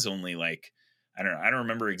probably was only like, I don't know, I don't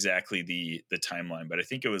remember exactly the timeline, but I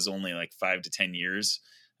think it was only like 5 to 10 years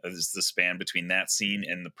is the span between that scene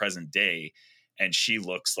and the present day, and she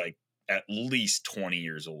looks like at least 20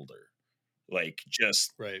 years older. Like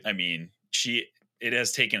just Right. I mean, it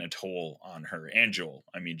has taken a toll on her and Joel.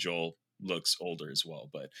 I mean, Joel looks older as well,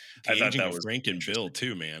 but The I thought aging that of was Frank and Bill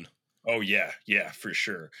too, man. Oh yeah, for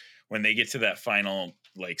sure. When they get to that final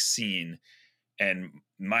like scene, and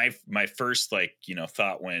my first like, you know,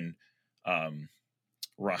 thought when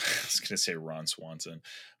Ron, I was going to say Ron Swanson,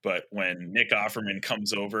 but when Nick Offerman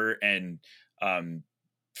comes over and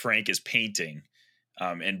Frank is painting,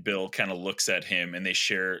 and Bill kind of looks at him, and they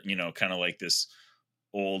share, kind of like this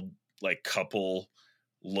old like couple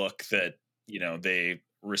look that they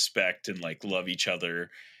respect and like love each other,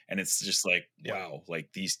 and it's just like, wow, like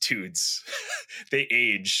these dudes they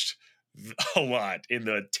aged a lot in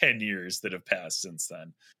the 10 years that have passed since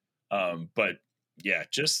then. But yeah,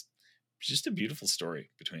 just a beautiful story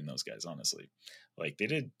between those guys, honestly. Like they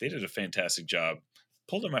did a fantastic job.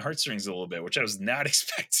 Pulled at my heartstrings a little bit, which I was not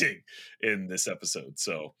expecting in this episode.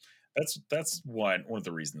 So that's one of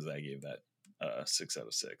the reasons I gave that 6 out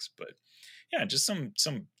of 6. But yeah, just some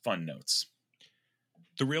fun notes.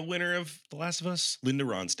 The real winner of The Last of Us, Linda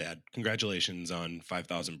Ronstadt. Congratulations on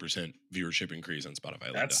 5,000% viewership increase on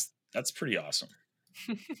Spotify. That's pretty awesome.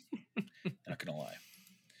 Not gonna lie.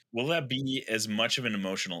 Will that be as much of an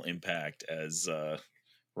emotional impact as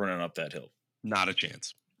running up that hill? Not a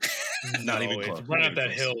chance. Not even close. Run up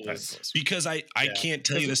that hill was, because I can't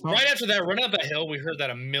tell you this. Right after that, Run Up That Hill, we heard that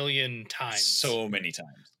a million times. So many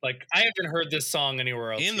times. Like I haven't heard this song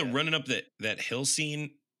anywhere else. And the running up that hill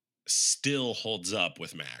scene still holds up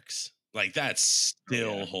with Max. Like that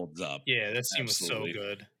still holds up. Yeah, that scene was so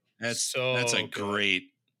good. That's a great.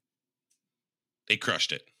 They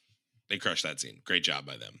crushed it. They crushed that scene. Great job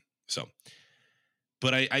by them. So,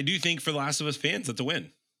 but I do think for The Last of Us fans, that's a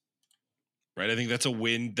win. Right? I think that's a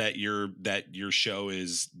win that your show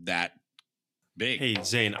is that big. Hey,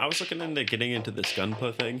 Zane, I was looking into getting into this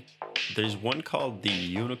Gunpla thing. There's one called the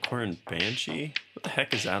Unicorn Banshee. What the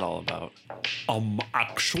heck is that all about?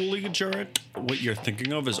 Actually, Jarrett, what you're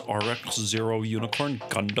thinking of is RX-0 Unicorn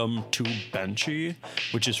Gundam 2 Banshee,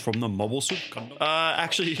 which is from the Mobile Suit Gundam.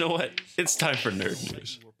 Actually, you know what? It's time for nerd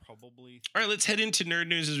news. All right, let's head into nerd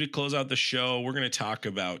news as we close out the show. We're going to talk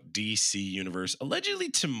about DC Universe. Allegedly,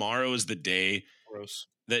 tomorrow is the day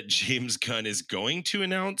that James Gunn is going to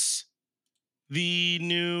announce the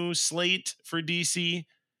new slate for DC.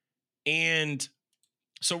 And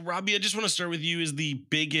so, Robbie, I just want to start with you as the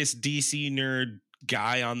biggest DC nerd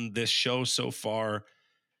guy on this show so far.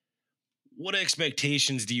 What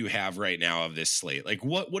expectations do you have right now of this slate? Like,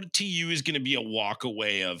 what to you is going to be a walk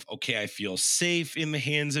away of, okay, I feel safe in the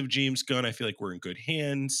hands of James Gunn. I feel like we're in good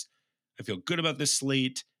hands. I feel good about this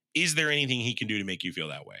slate. Is there anything he can do to make you feel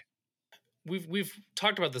that way? We've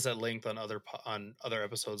talked about this at length on other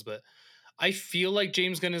episodes, but I feel like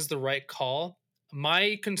James Gunn is the right call.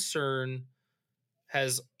 My concern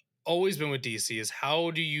has always been with DC is how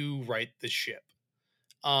do you right the ship?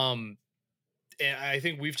 And I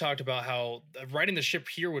think we've talked about how riding the ship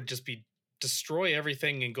here would just be destroy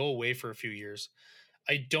everything and go away for a few years.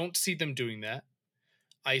 I don't see them doing that.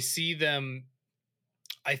 I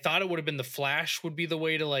thought it would have been the Flash would be the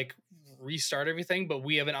way to like restart everything, but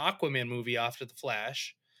we have an Aquaman movie after the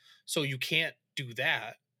Flash, so you can't do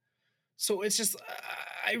that. So it's just,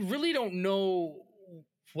 I really don't know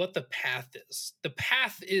what the path is. The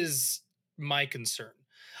path is my concern.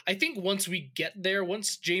 I think once we get there,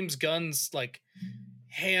 once James Gunn's like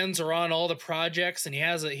hands are on all the projects and he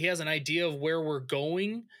has an idea of where we're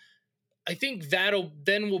going, I think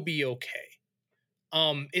then we'll be okay.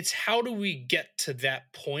 It's how do we get to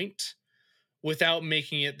that point without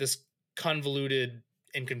making it this convoluted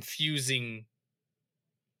and confusing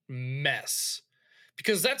mess?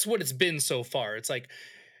 Because that's what it's been so far. It's like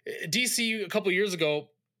DC a couple years ago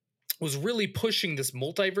was really pushing this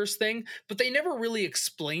multiverse thing, but they never really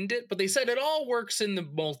explained it. But they said it all works in the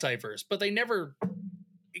multiverse, but they never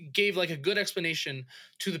gave like a good explanation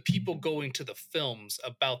to the people going to the films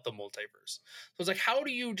about the multiverse. So it's like, how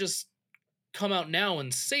do you just come out now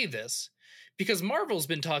and say this? Because Marvel's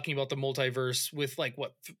been talking about the multiverse with like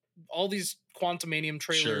all these Quantumanium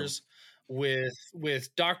trailers,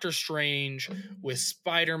 with Doctor Strange, with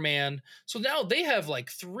Spider-Man. So now they have like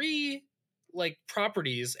 3 like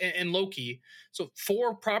properties and Loki. So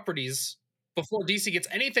 4 properties before DC gets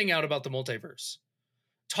anything out about the multiverse,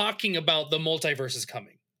 talking about the multiverse is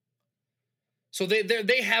coming. So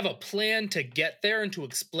they have a plan to get there and to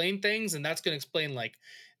explain things, and that's going to explain like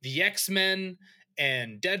the X-Men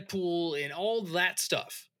and Deadpool and all that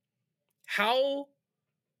stuff. How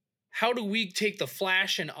do we take the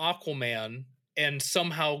Flash and Aquaman and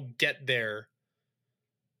somehow get there?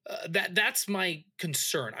 That's my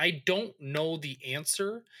concern. I don't know the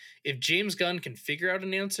answer. If James Gunn can figure out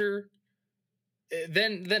an answer,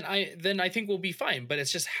 then I think we'll be fine. But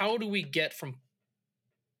it's just how do we get from?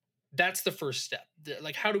 That's the first step.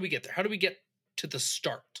 Like, how do we get there? How do we get to the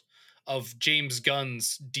start of James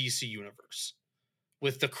Gunn's DC universe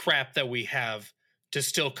with the crap that we have to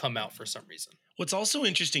still come out for some reason? What's also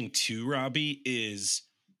interesting too, Robbie, is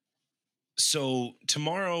So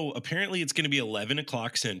tomorrow, apparently, it's going to be 11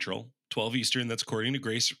 o'clock Central, 12 Eastern. That's according to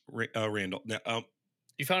Grace Randall. Now,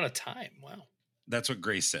 You found a time. Wow. that's what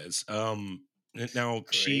Grace says. Now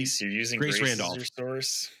Grace, you're using Grace Grace Randolph. as your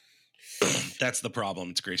source. That's the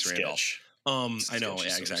problem. It's Grace Randolph. Sketch. I know. Sketchy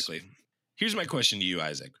Yeah, source. exactly. Here's my question to you,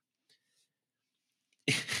 Isaac.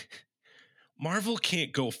 Marvel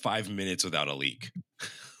can't go 5 minutes without a leak.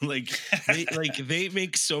 they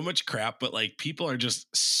make so much crap, but like people are just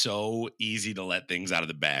so easy to let things out of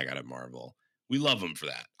the bag out of Marvel. We love them for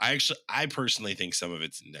that. I personally think some of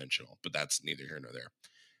it's intentional, but that's neither here nor there.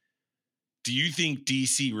 Do you think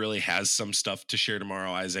DC really has some stuff to share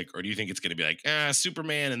tomorrow, Isaac, or do you think it's going to be like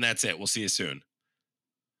Superman and that's it? We'll see you soon.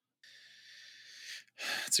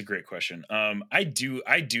 That's a great question. I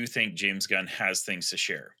do think James Gunn has things to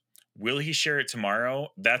share. Will he share it tomorrow?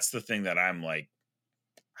 That's the thing that I'm like,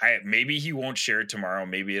 maybe he won't share it tomorrow.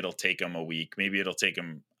 Maybe it'll take him a week. Maybe it'll take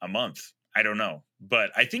him a month. I don't know. But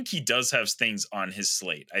I think he does have things on his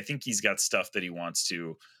slate. I think he's got stuff that he wants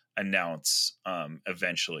to announce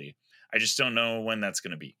eventually. I just don't know when that's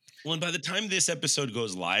going to be. Well, and by the time this episode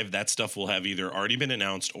goes live, that stuff will have either already been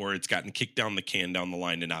announced or it's gotten kicked down the can down the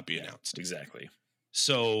line to not be announced. Exactly.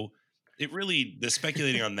 So the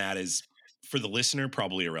speculating on that is, for the listener,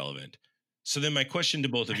 probably irrelevant. So then my question to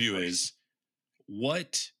both of you is,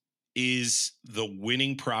 what is the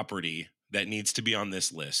winning property that needs to be on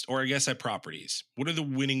this list? Or I guess properties. What are the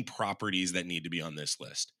winning properties that need to be on this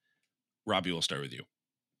list? Robbie, we'll start with you.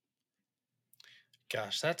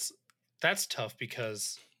 Gosh, that's tough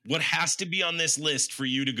because what has to be on this list for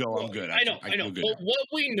you to go, I'm good. I know. Feel good But now. what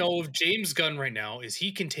we know of James Gunn right now is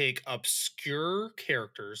he can take obscure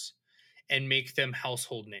characters and make them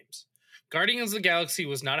household names. Guardians of the Galaxy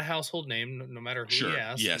was not a household name, no matter who you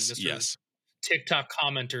asked. Yes. TikTok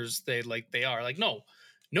commenters, they are like, no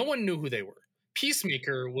one knew who they were.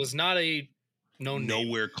 Peacemaker was not a known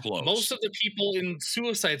nowhere name. Close. Most of the people in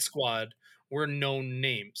Suicide Squad were known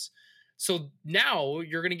names. So now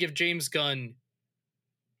you're going to give James Gunn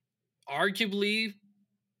arguably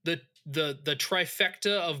the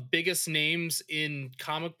trifecta of biggest names in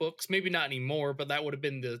comic books. Maybe not anymore, but that would have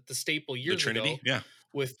been the staple years the Trinity, ago. Yeah.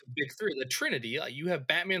 With the big three, the Trinity. You have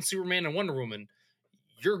Batman, Superman, and Wonder Woman.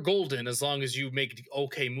 You're golden as long as you make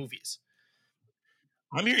okay movies.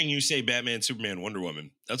 I'm hearing you say Batman, Superman, Wonder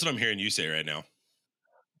Woman. That's what I'm hearing you say right now.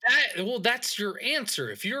 That's your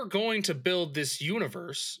answer. If you're going to build this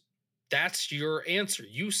universe, that's your answer.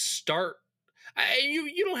 You start.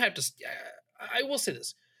 You don't have to. I will say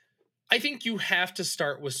this. I think you have to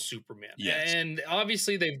start with Superman. Yes. And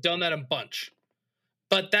obviously they've done that a bunch.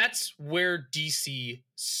 But that's where DC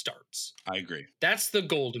starts. I agree. That's the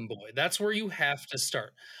golden boy. That's where you have to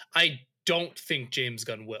start. I don't think James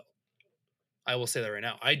Gunn will. I will say that right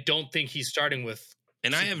now. I don't think he's starting with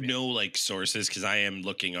And Superman. I have no sources because I am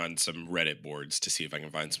looking on some Reddit boards to see if I can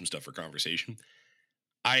find some stuff for conversation.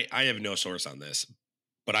 I have no source on this,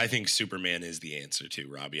 but I think Superman is the answer too,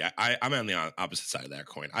 Robbie. I'm on the opposite side of that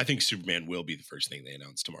coin. I think Superman will be the first thing they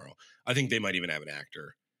announce tomorrow. I think they might even have an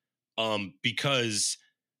actor. Because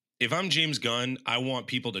if I'm James Gunn, I want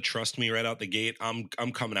people to trust me right out the gate. I'm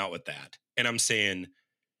coming out with that. And I'm saying,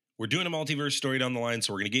 we're doing a multiverse story down the line,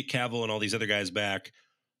 so we're going to get Cavill and all these other guys back.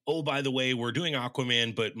 Oh, by the way, we're doing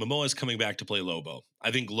Aquaman, but Momoa's coming back to play Lobo. I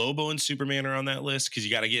think Lobo and Superman are on that list because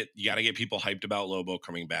you got to get people hyped about Lobo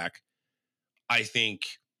coming back. I think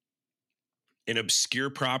an obscure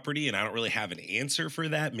property, and I don't really have an answer for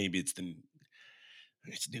that. Maybe it's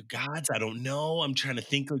New Gods. I don't know. I'm trying to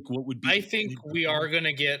think what would be. I think we are going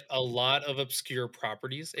to get a lot of obscure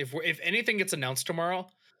properties. If anything gets announced tomorrow,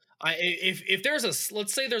 if there's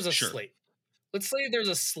let's say there's a slate. Let's say there's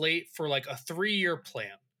a slate for like a 3-year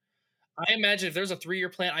plan. I imagine if there's a 3-year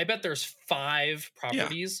plan, I bet there's 5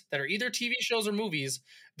 properties that are either TV shows or movies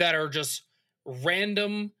that are just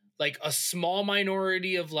random, like a small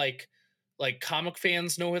minority of like comic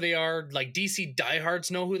fans know who they are, like DC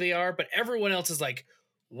diehards know who they are, but everyone else is like,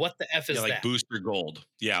 what the F is that? Like Booster Gold.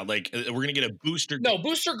 Yeah, like we're gonna get a Booster Gold. No,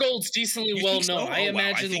 Booster Gold's decently well known. So? I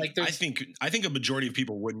imagine I think a majority of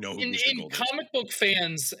people would know who Booster Gold is.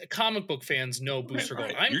 Comic book fans know Booster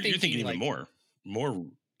Gold. Right. You're thinking even more.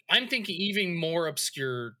 I'm thinking even more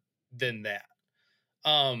obscure than that.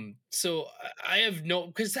 So I have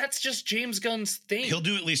because that's just James Gunn's thing. He'll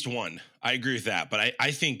do at least one. I agree with that. But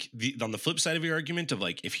I think on the flip side of your argument of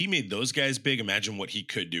like, if he made those guys big, imagine what he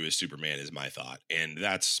could do as Superman is my thought. And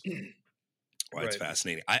that's why it's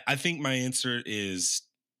fascinating. I think my answer is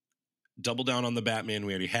double down on the Batman.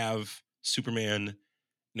 We already have Superman,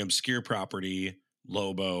 an obscure property,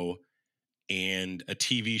 Lobo, and a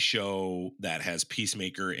TV show that has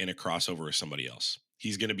Peacemaker in a crossover with somebody else.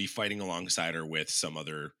 he's going to be fighting alongside her with some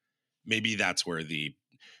other. Maybe that's where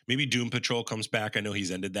maybe Doom Patrol comes back. I know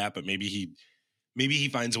he's ended that, but maybe he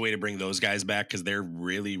finds a way to bring those guys back because they're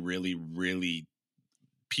really, really, really,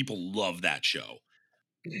 people love that show.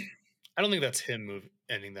 I don't think that's him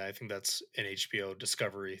ending that. I think that's an HBO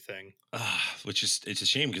Discovery thing. Which is, it's a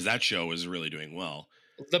shame because that show is really doing well.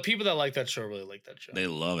 The people that like that show really like that show. They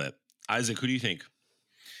love it. Isaac, who do you think?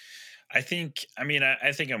 I think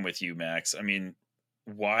I'm with you, Max. I mean,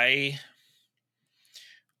 why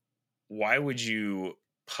would you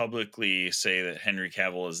publicly say that Henry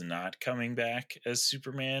Cavill is not coming back as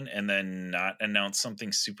Superman and then not announce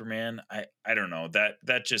something Superman? I don't know.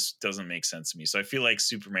 That just doesn't make sense to me. So I feel like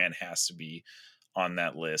Superman has to be on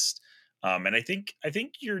that list. And I think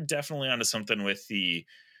you're definitely onto something with the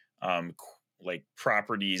like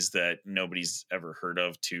properties that nobody's ever heard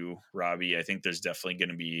of too, Robbie. I think there's definitely going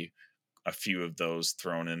to be a few of those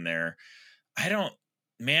thrown in there.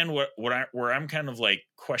 Where I'm kind of like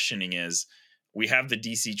questioning is we have the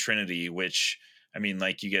DC Trinity, which, I mean,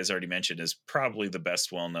 like you guys already mentioned, is probably the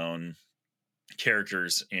best well-known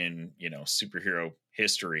characters in, superhero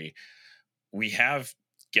history. We have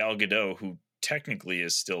Gal Gadot, who technically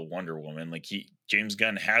is still Wonder Woman. Like James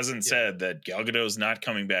Gunn hasn't said that Gal Gadot is not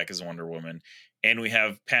coming back as Wonder Woman. And we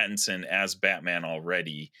have Pattinson as Batman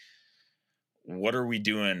already. What are we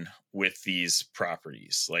doing with these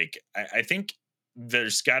properties? Like, I think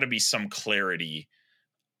there's got to be some clarity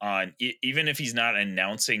on, even if he's not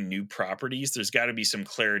announcing new properties, there's got to be some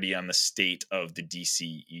clarity on the state of the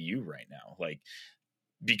DCEU right now. Like,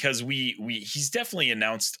 because he's definitely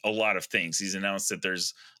announced a lot of things. He's announced that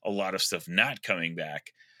there's a lot of stuff not coming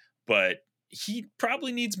back, but he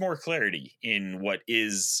probably needs more clarity in what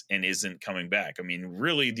is and isn't coming back. I mean,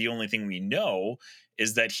 really, the only thing we know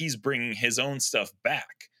is that he's bringing his own stuff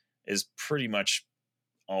back is pretty much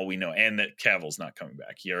all we know. And that Cavill's not coming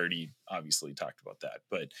back. He already obviously talked about that,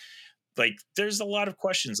 but like, there's a lot of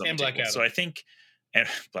questions on and the Black table. Adam. So I think, and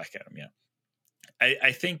Black Adam, yeah.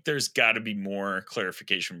 I think there's got to be more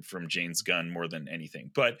clarification from James Gunn more than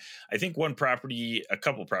anything. But I think a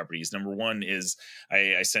couple properties. Number one is,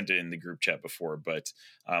 I sent it in the group chat before, but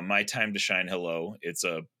My Time to Shine Hello. It's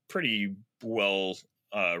a pretty well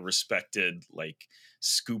respected, like,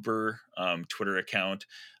 scooper Twitter account.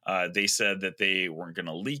 They said that they weren't going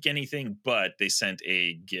to leak anything, but they sent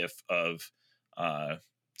a GIF of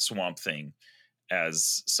Swamp Thing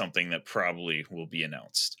as something that probably will be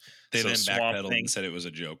announced. They then backpedaled and said it was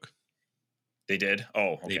a joke. They did?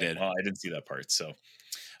 Oh, okay. They did. Well, I didn't see that part. So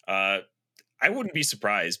I wouldn't be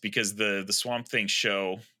surprised because the Swamp Thing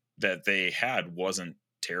show that they had wasn't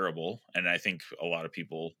terrible. And I think a lot of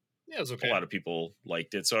people it was okay. A lot of people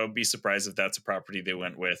liked it. So I'd be surprised if that's a property they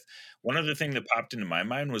went with. One other thing that popped into my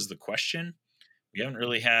mind was the Question. We haven't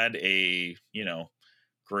really had a,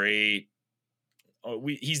 great.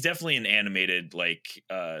 He's definitely an animated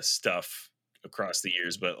stuff across the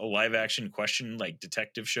years, but a live action Question like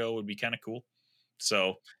detective show would be kind of cool.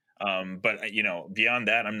 So, but beyond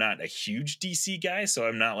that, I'm not a huge DC guy, so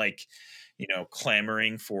I'm not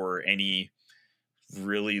clamoring for any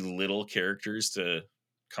really little characters to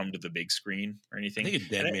come to the big screen or anything. I think a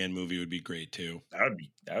Dead Man movie would be great too.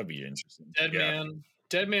 That would be interesting.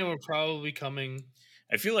 Dead Man would probably be coming.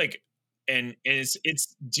 I feel like, and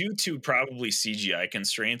it's due to probably CGI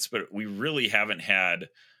constraints, but we really haven't had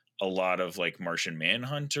a lot of like Martian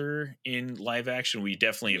Manhunter in live action. We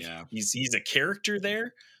definitely have, he's a character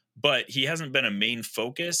there, but he hasn't been a main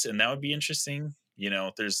focus, and that would be interesting.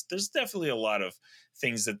 There's definitely a lot of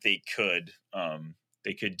things that they could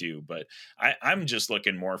do, but I'm just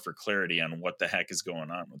looking more for clarity on what the heck is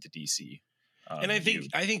going on with the DC. And I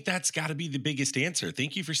think that's got to be the biggest answer.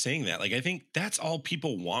 Thank you for saying that. Like, I think that's all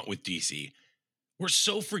people want with DC. We're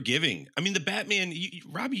so forgiving. I mean, the Batman,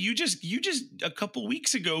 Robbie, you just a couple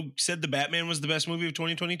weeks ago said the Batman was the best movie of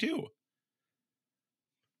 2022.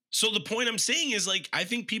 So the point I'm saying is, like, I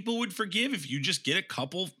think people would forgive if you just get a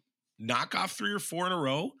couple, knock off 3 or 4 in a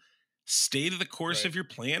row, stay to the course of your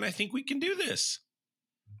plan. I think we can do this.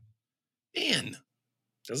 Man.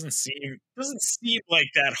 Doesn't seem like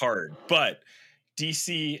that hard, but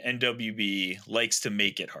DC and WB likes to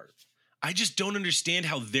make it hard. I just don't understand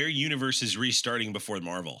how their universe is restarting before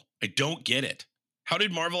Marvel. I don't get it. How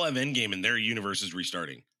did Marvel have Endgame and their universe is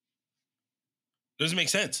restarting? Doesn't make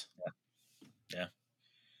sense. Yeah.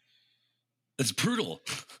 That's brutal.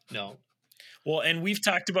 No. Well, and we've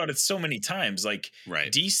talked about it so many times. Like,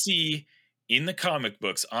 DC in the comic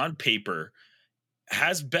books on paper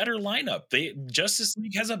has better lineup. Justice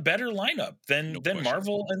League has a better lineup than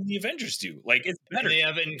Marvel and the Avengers do. Like, it's better. And they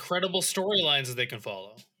have incredible storylines that they can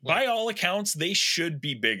follow. By all accounts, they should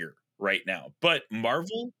be bigger, right now. But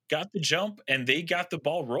Marvel got the jump and they got the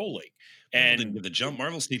ball rolling. Marvel didn't And get the jump.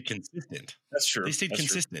 Marvel stayed consistent. that's true. They stayed That's true.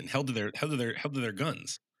 consistent. Held to their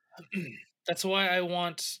guns. That's why I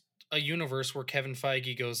want a universe where Kevin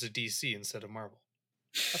Feige goes to DC instead of Marvel.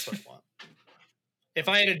 That's what I want. If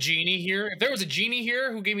I had a genie here, if there was a genie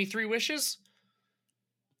here who gave me 3 wishes,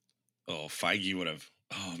 Oh, Feige would have.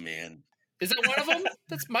 Oh man. is that one of them?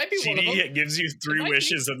 That might be one of CD them. gives you 3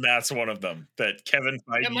 wishes, and that's one of them. That Kevin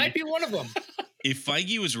Feige. That might be one of them. If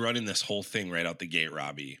Feige was running this whole thing right out the gate,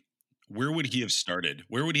 Robbie, where would he have started?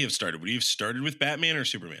 Would he have started with Batman or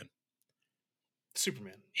Superman?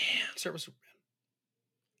 Superman. Start with Superman.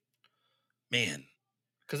 Man.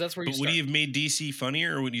 Because that's where you But start. would he have made DC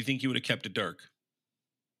funnier, or would you think he would have kept it dark?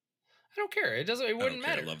 I don't care. It doesn't. It wouldn't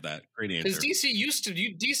matter. I love that. Great answer. Because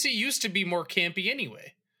DC used to be more campy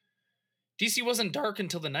anyway. DC wasn't dark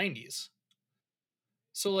until the 90s.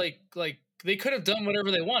 So like they could have done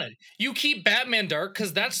whatever they wanted. You keep Batman dark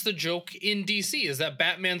because that's the joke in DC is that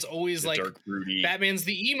Batman's always the like dark, broody. Batman's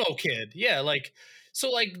the emo kid. Yeah, like so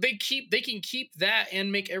like they can keep that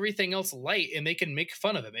and make everything else light and they can make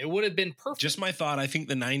fun of him. It would have been perfect. Just my thought. I think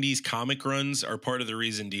the 90s comic runs are part of the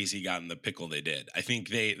reason DC got in the pickle they did. I think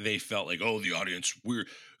they felt like, oh, the audience,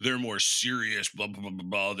 they're more serious, blah, blah, blah, blah,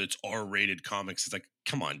 blah. That's R-rated comics. It's like,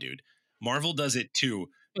 come on, dude. Marvel does it too.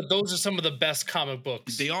 But those are some of the best comic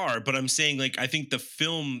books. They are, but I'm saying, like, I think the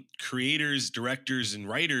film creators, directors, and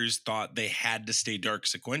writers thought they had to stay dark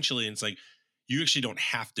sequentially. And it's like, you actually don't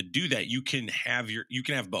have to do that. You can have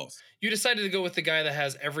both. You decided to go with the guy that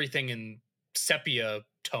has everything in sepia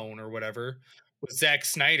tone or whatever with Zack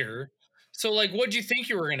Snyder. So like, what do you think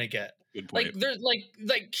you were gonna get? Good point. Like, there's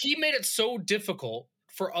like he made it so difficult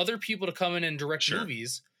for other people to come in and direct Sure.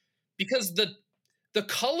 movies because the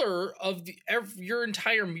color of your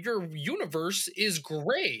universe is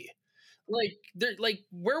gray. Like there, like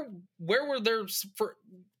where were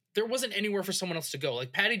there wasn't anywhere for someone else to go.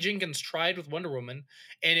 Like Patty Jenkins tried with Wonder Woman,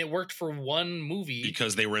 and it worked for one movie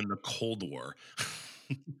because they were in the Cold War.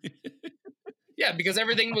 Yeah, because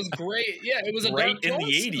everything was great. Yeah, it was a right dark in tone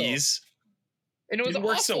the still. 80s. And it was Didn't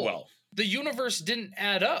work awful. so well. The universe didn't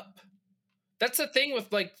add up. That's the thing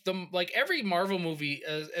with like every Marvel movie.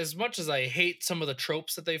 As much as I hate some of the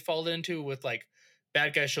tropes that they fall into, with like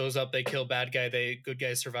bad guy shows up, they kill bad guy, good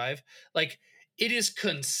guys survive. Like it is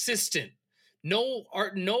consistent. No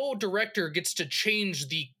director gets to change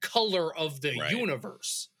the color of the Right.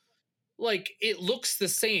 universe. Like it looks the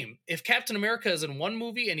same. If Captain America is in one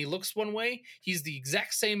movie and he looks one way, he's the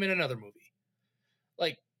exact same in another movie.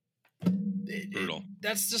 Like Brutal.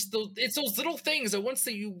 That's just it's those little things that once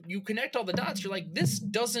that you connect all the dots, you're like, this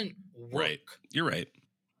doesn't work. Right. You're right.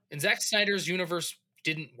 And Zack Snyder's universe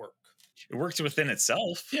didn't work. It works within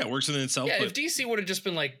itself. Yeah, it works within itself. Yeah, but if DC would have just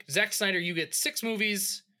been like, Zack Snyder, you get 6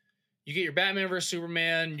 movies, you get your Batman vs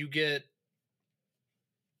Superman, you get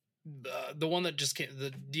the one that just came,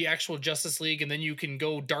 the actual Justice League, and then you can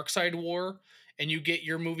go Darkseid War, and you get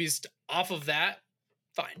your movies off of that.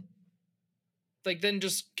 Fine. Like then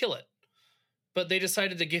just kill it. But they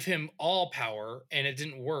decided to give him all power, and it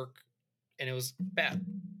didn't work, and it was bad.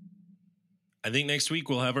 I think next week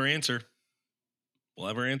we'll have our answer. We'll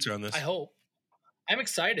have our answer on this. I hope. I'm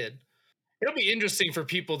excited. It'll be interesting for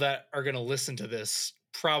people that are going to listen to this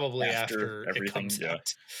probably after it everything, comes yeah.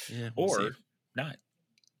 out. Yeah, we'll Or see. not.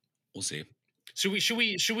 We'll see.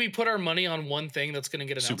 Should we put our money on one thing that's going to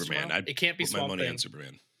get announced Superman. tomorrow? It can't be Put my Swamp money Thing. on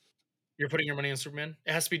Superman. You're putting your money on Superman?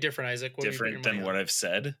 It has to be different, Isaac. What are you putting Different your than money what on? I've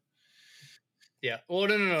said. Yeah. Well,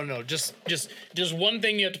 no. Just one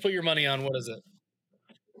thing you have to put your money on. What is it?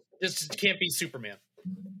 Just can't be Superman.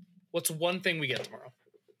 What's one thing we get tomorrow?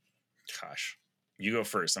 Gosh. You go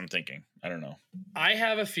first. I'm thinking. I don't know. I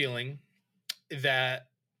have a feeling that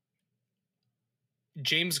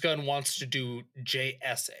James Gunn wants to do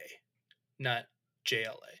JSA, not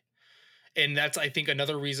JLA. And that's, I think,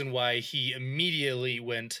 another reason why he immediately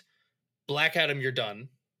went, Black Adam, you're done.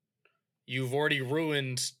 You've already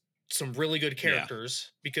ruined some really good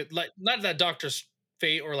characters. Because, like, not that Dr.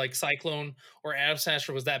 Fate or like Cyclone or Adam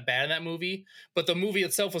Smasher was that bad in that movie, but the movie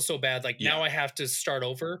itself was so bad, like now I have to start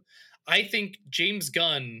over. I think James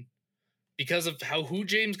Gunn, because of who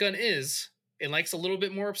James Gunn is and likes a little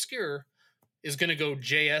bit more obscure, is going to go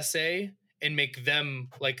JSA and make them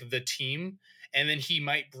like the team. And then he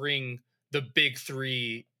might bring the big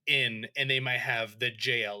 3 in and they might have the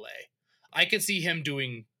JLA. I could see him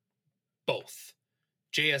doing both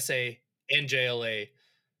JSA and JLA,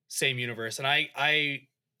 same universe. And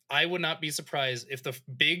I would not be surprised if the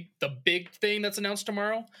big thing that's announced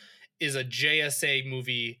tomorrow is a JSA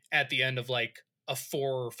movie at the end of like a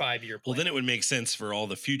 4 or 5 year plan. Well, then it would make sense for all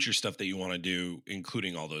the future stuff that you want to do,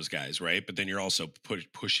 including all those guys, right? But then you're also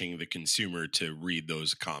pushing the consumer to read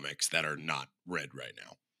those comics that are not read right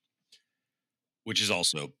now, which is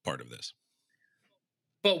also part of this.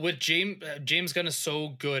 But with James Gunn is so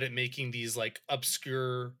good at making these like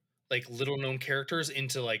obscure, like little known characters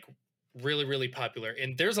into like really, really popular.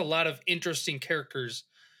 And there's a lot of interesting characters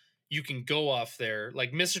you can go off there,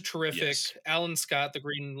 like Mr. Terrific, Yes. Alan Scott, the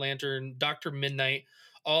Green Lantern, Dr. Midnight,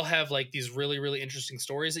 all have like these really, really interesting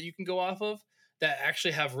stories that you can go off of that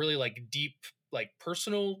actually have really like deep, like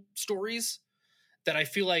personal stories that I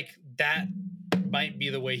feel like that might be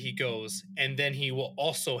the way he goes. And then he will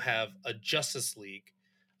also have a Justice League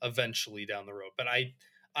eventually down the road. But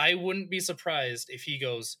I wouldn't be surprised if he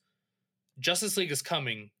goes, Justice League is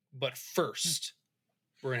coming, but first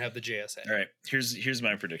we're gonna have the JSA. All right, here's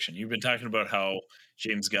my prediction. You've been talking about how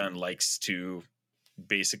James Gunn likes to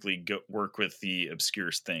basically work with the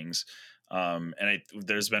obscure things, and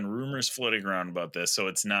there's been rumors floating around about this, so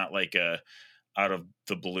it's not like a out of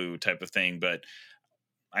the blue type of thing. But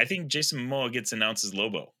I think Jason Momoa gets announced as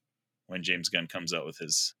Lobo when James Gunn comes out with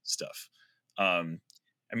his stuff. I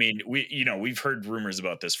mean, we've heard rumors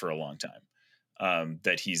about this for a long time,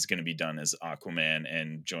 that he's going to be done as Aquaman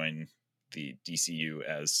and join the DCU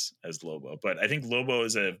as Lobo. But I think Lobo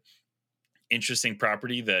is a interesting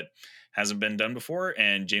property that hasn't been done before,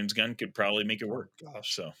 and James Gunn could probably make it work.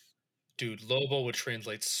 Gosh. So, dude, Lobo would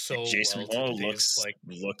translate so Jason well. Momoa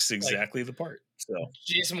looks exactly the part. So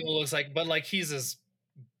Jason Momoa looks like, but like he's this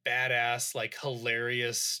badass, like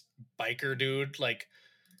hilarious biker dude. Like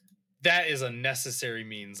that is a necessary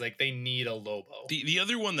means. Like they need a Lobo. The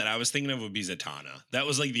other one that I was thinking of would be Zatanna. That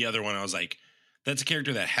was like the other one. I was like, that's a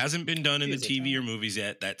character that hasn't been done in the TV or movies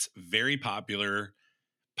yet. That's very popular.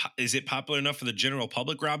 Is it popular enough for the general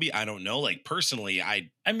public, Robbie? I don't know. Like personally, I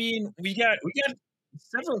mean, we got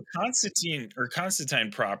several Constantine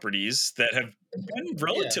properties that have been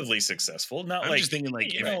relatively successful. Not I'm like just thinking like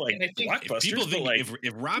blockbusters. If people think like,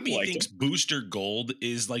 if Robbie thinks Booster Gold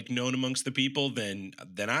is like known amongst the people, then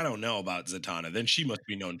I don't know about Zatanna. Then she must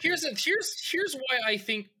be known too. Here's why I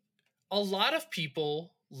think a lot of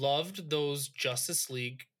people loved those Justice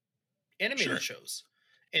League animated shows,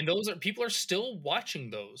 and people are still watching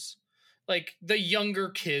those. Like the younger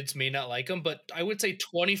kids may not like them, but I would say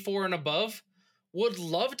 24 and above would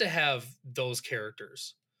love to have those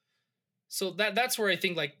characters. So that's where I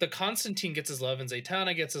think like the Constantine gets his love and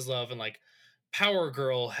Zatanna gets his love, and like Power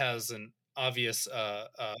Girl has an obvious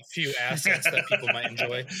few assets that people might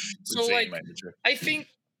enjoy. So like I think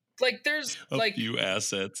like there's like few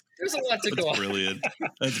assets. There's a lot to go off. Brilliant.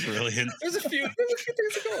 That's brilliant. There's a few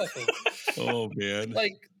things to go off of. Oh man.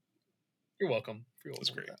 Like you're welcome.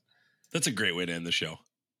 That's great. That's a great way to end the show.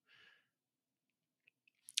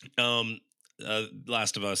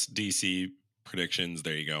 Last of Us DC predictions.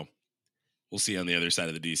 There you go. We'll see you on the other side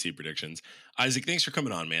of the DC predictions. Isaac, thanks for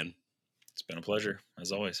coming on, man. It's been a pleasure,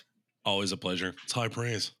 as always. Always a pleasure. It's high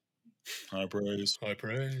praise. High praise. High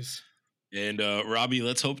praise. And Robbie,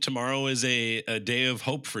 let's hope tomorrow is a day of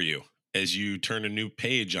hope for you as you turn a new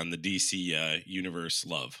page on the DC universe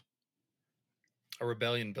love. A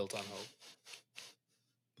rebellion built on hope.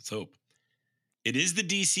 Let's hope. It is the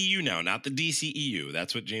DCU now, not the DCEU.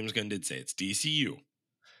 That's what James Gunn did say. It's DCU.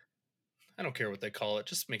 I don't care what they call it.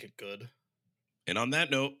 Just make it good. And on that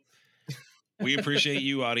note, we appreciate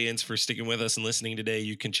you, audience, for sticking with us and listening today.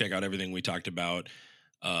 You can check out everything we talked about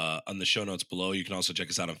on the show notes below. You can also check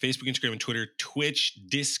us out on Facebook, Instagram, and Twitter, Twitch,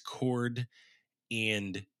 Discord,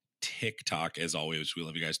 and TikTok. As always, we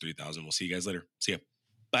love you guys 3000. We'll see you guys later. See ya.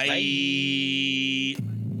 Bye.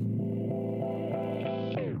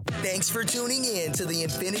 Thanks for tuning in to the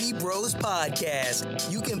Infinity Bros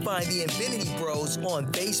podcast. You can find the Infinity Bros on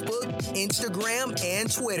Facebook, Instagram,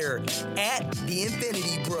 and Twitter at the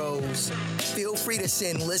Infinity Bros. Feel free to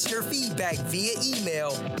send listener feedback via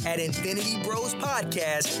email at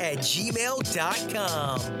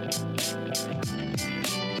infinitybrospodcast@gmail.com.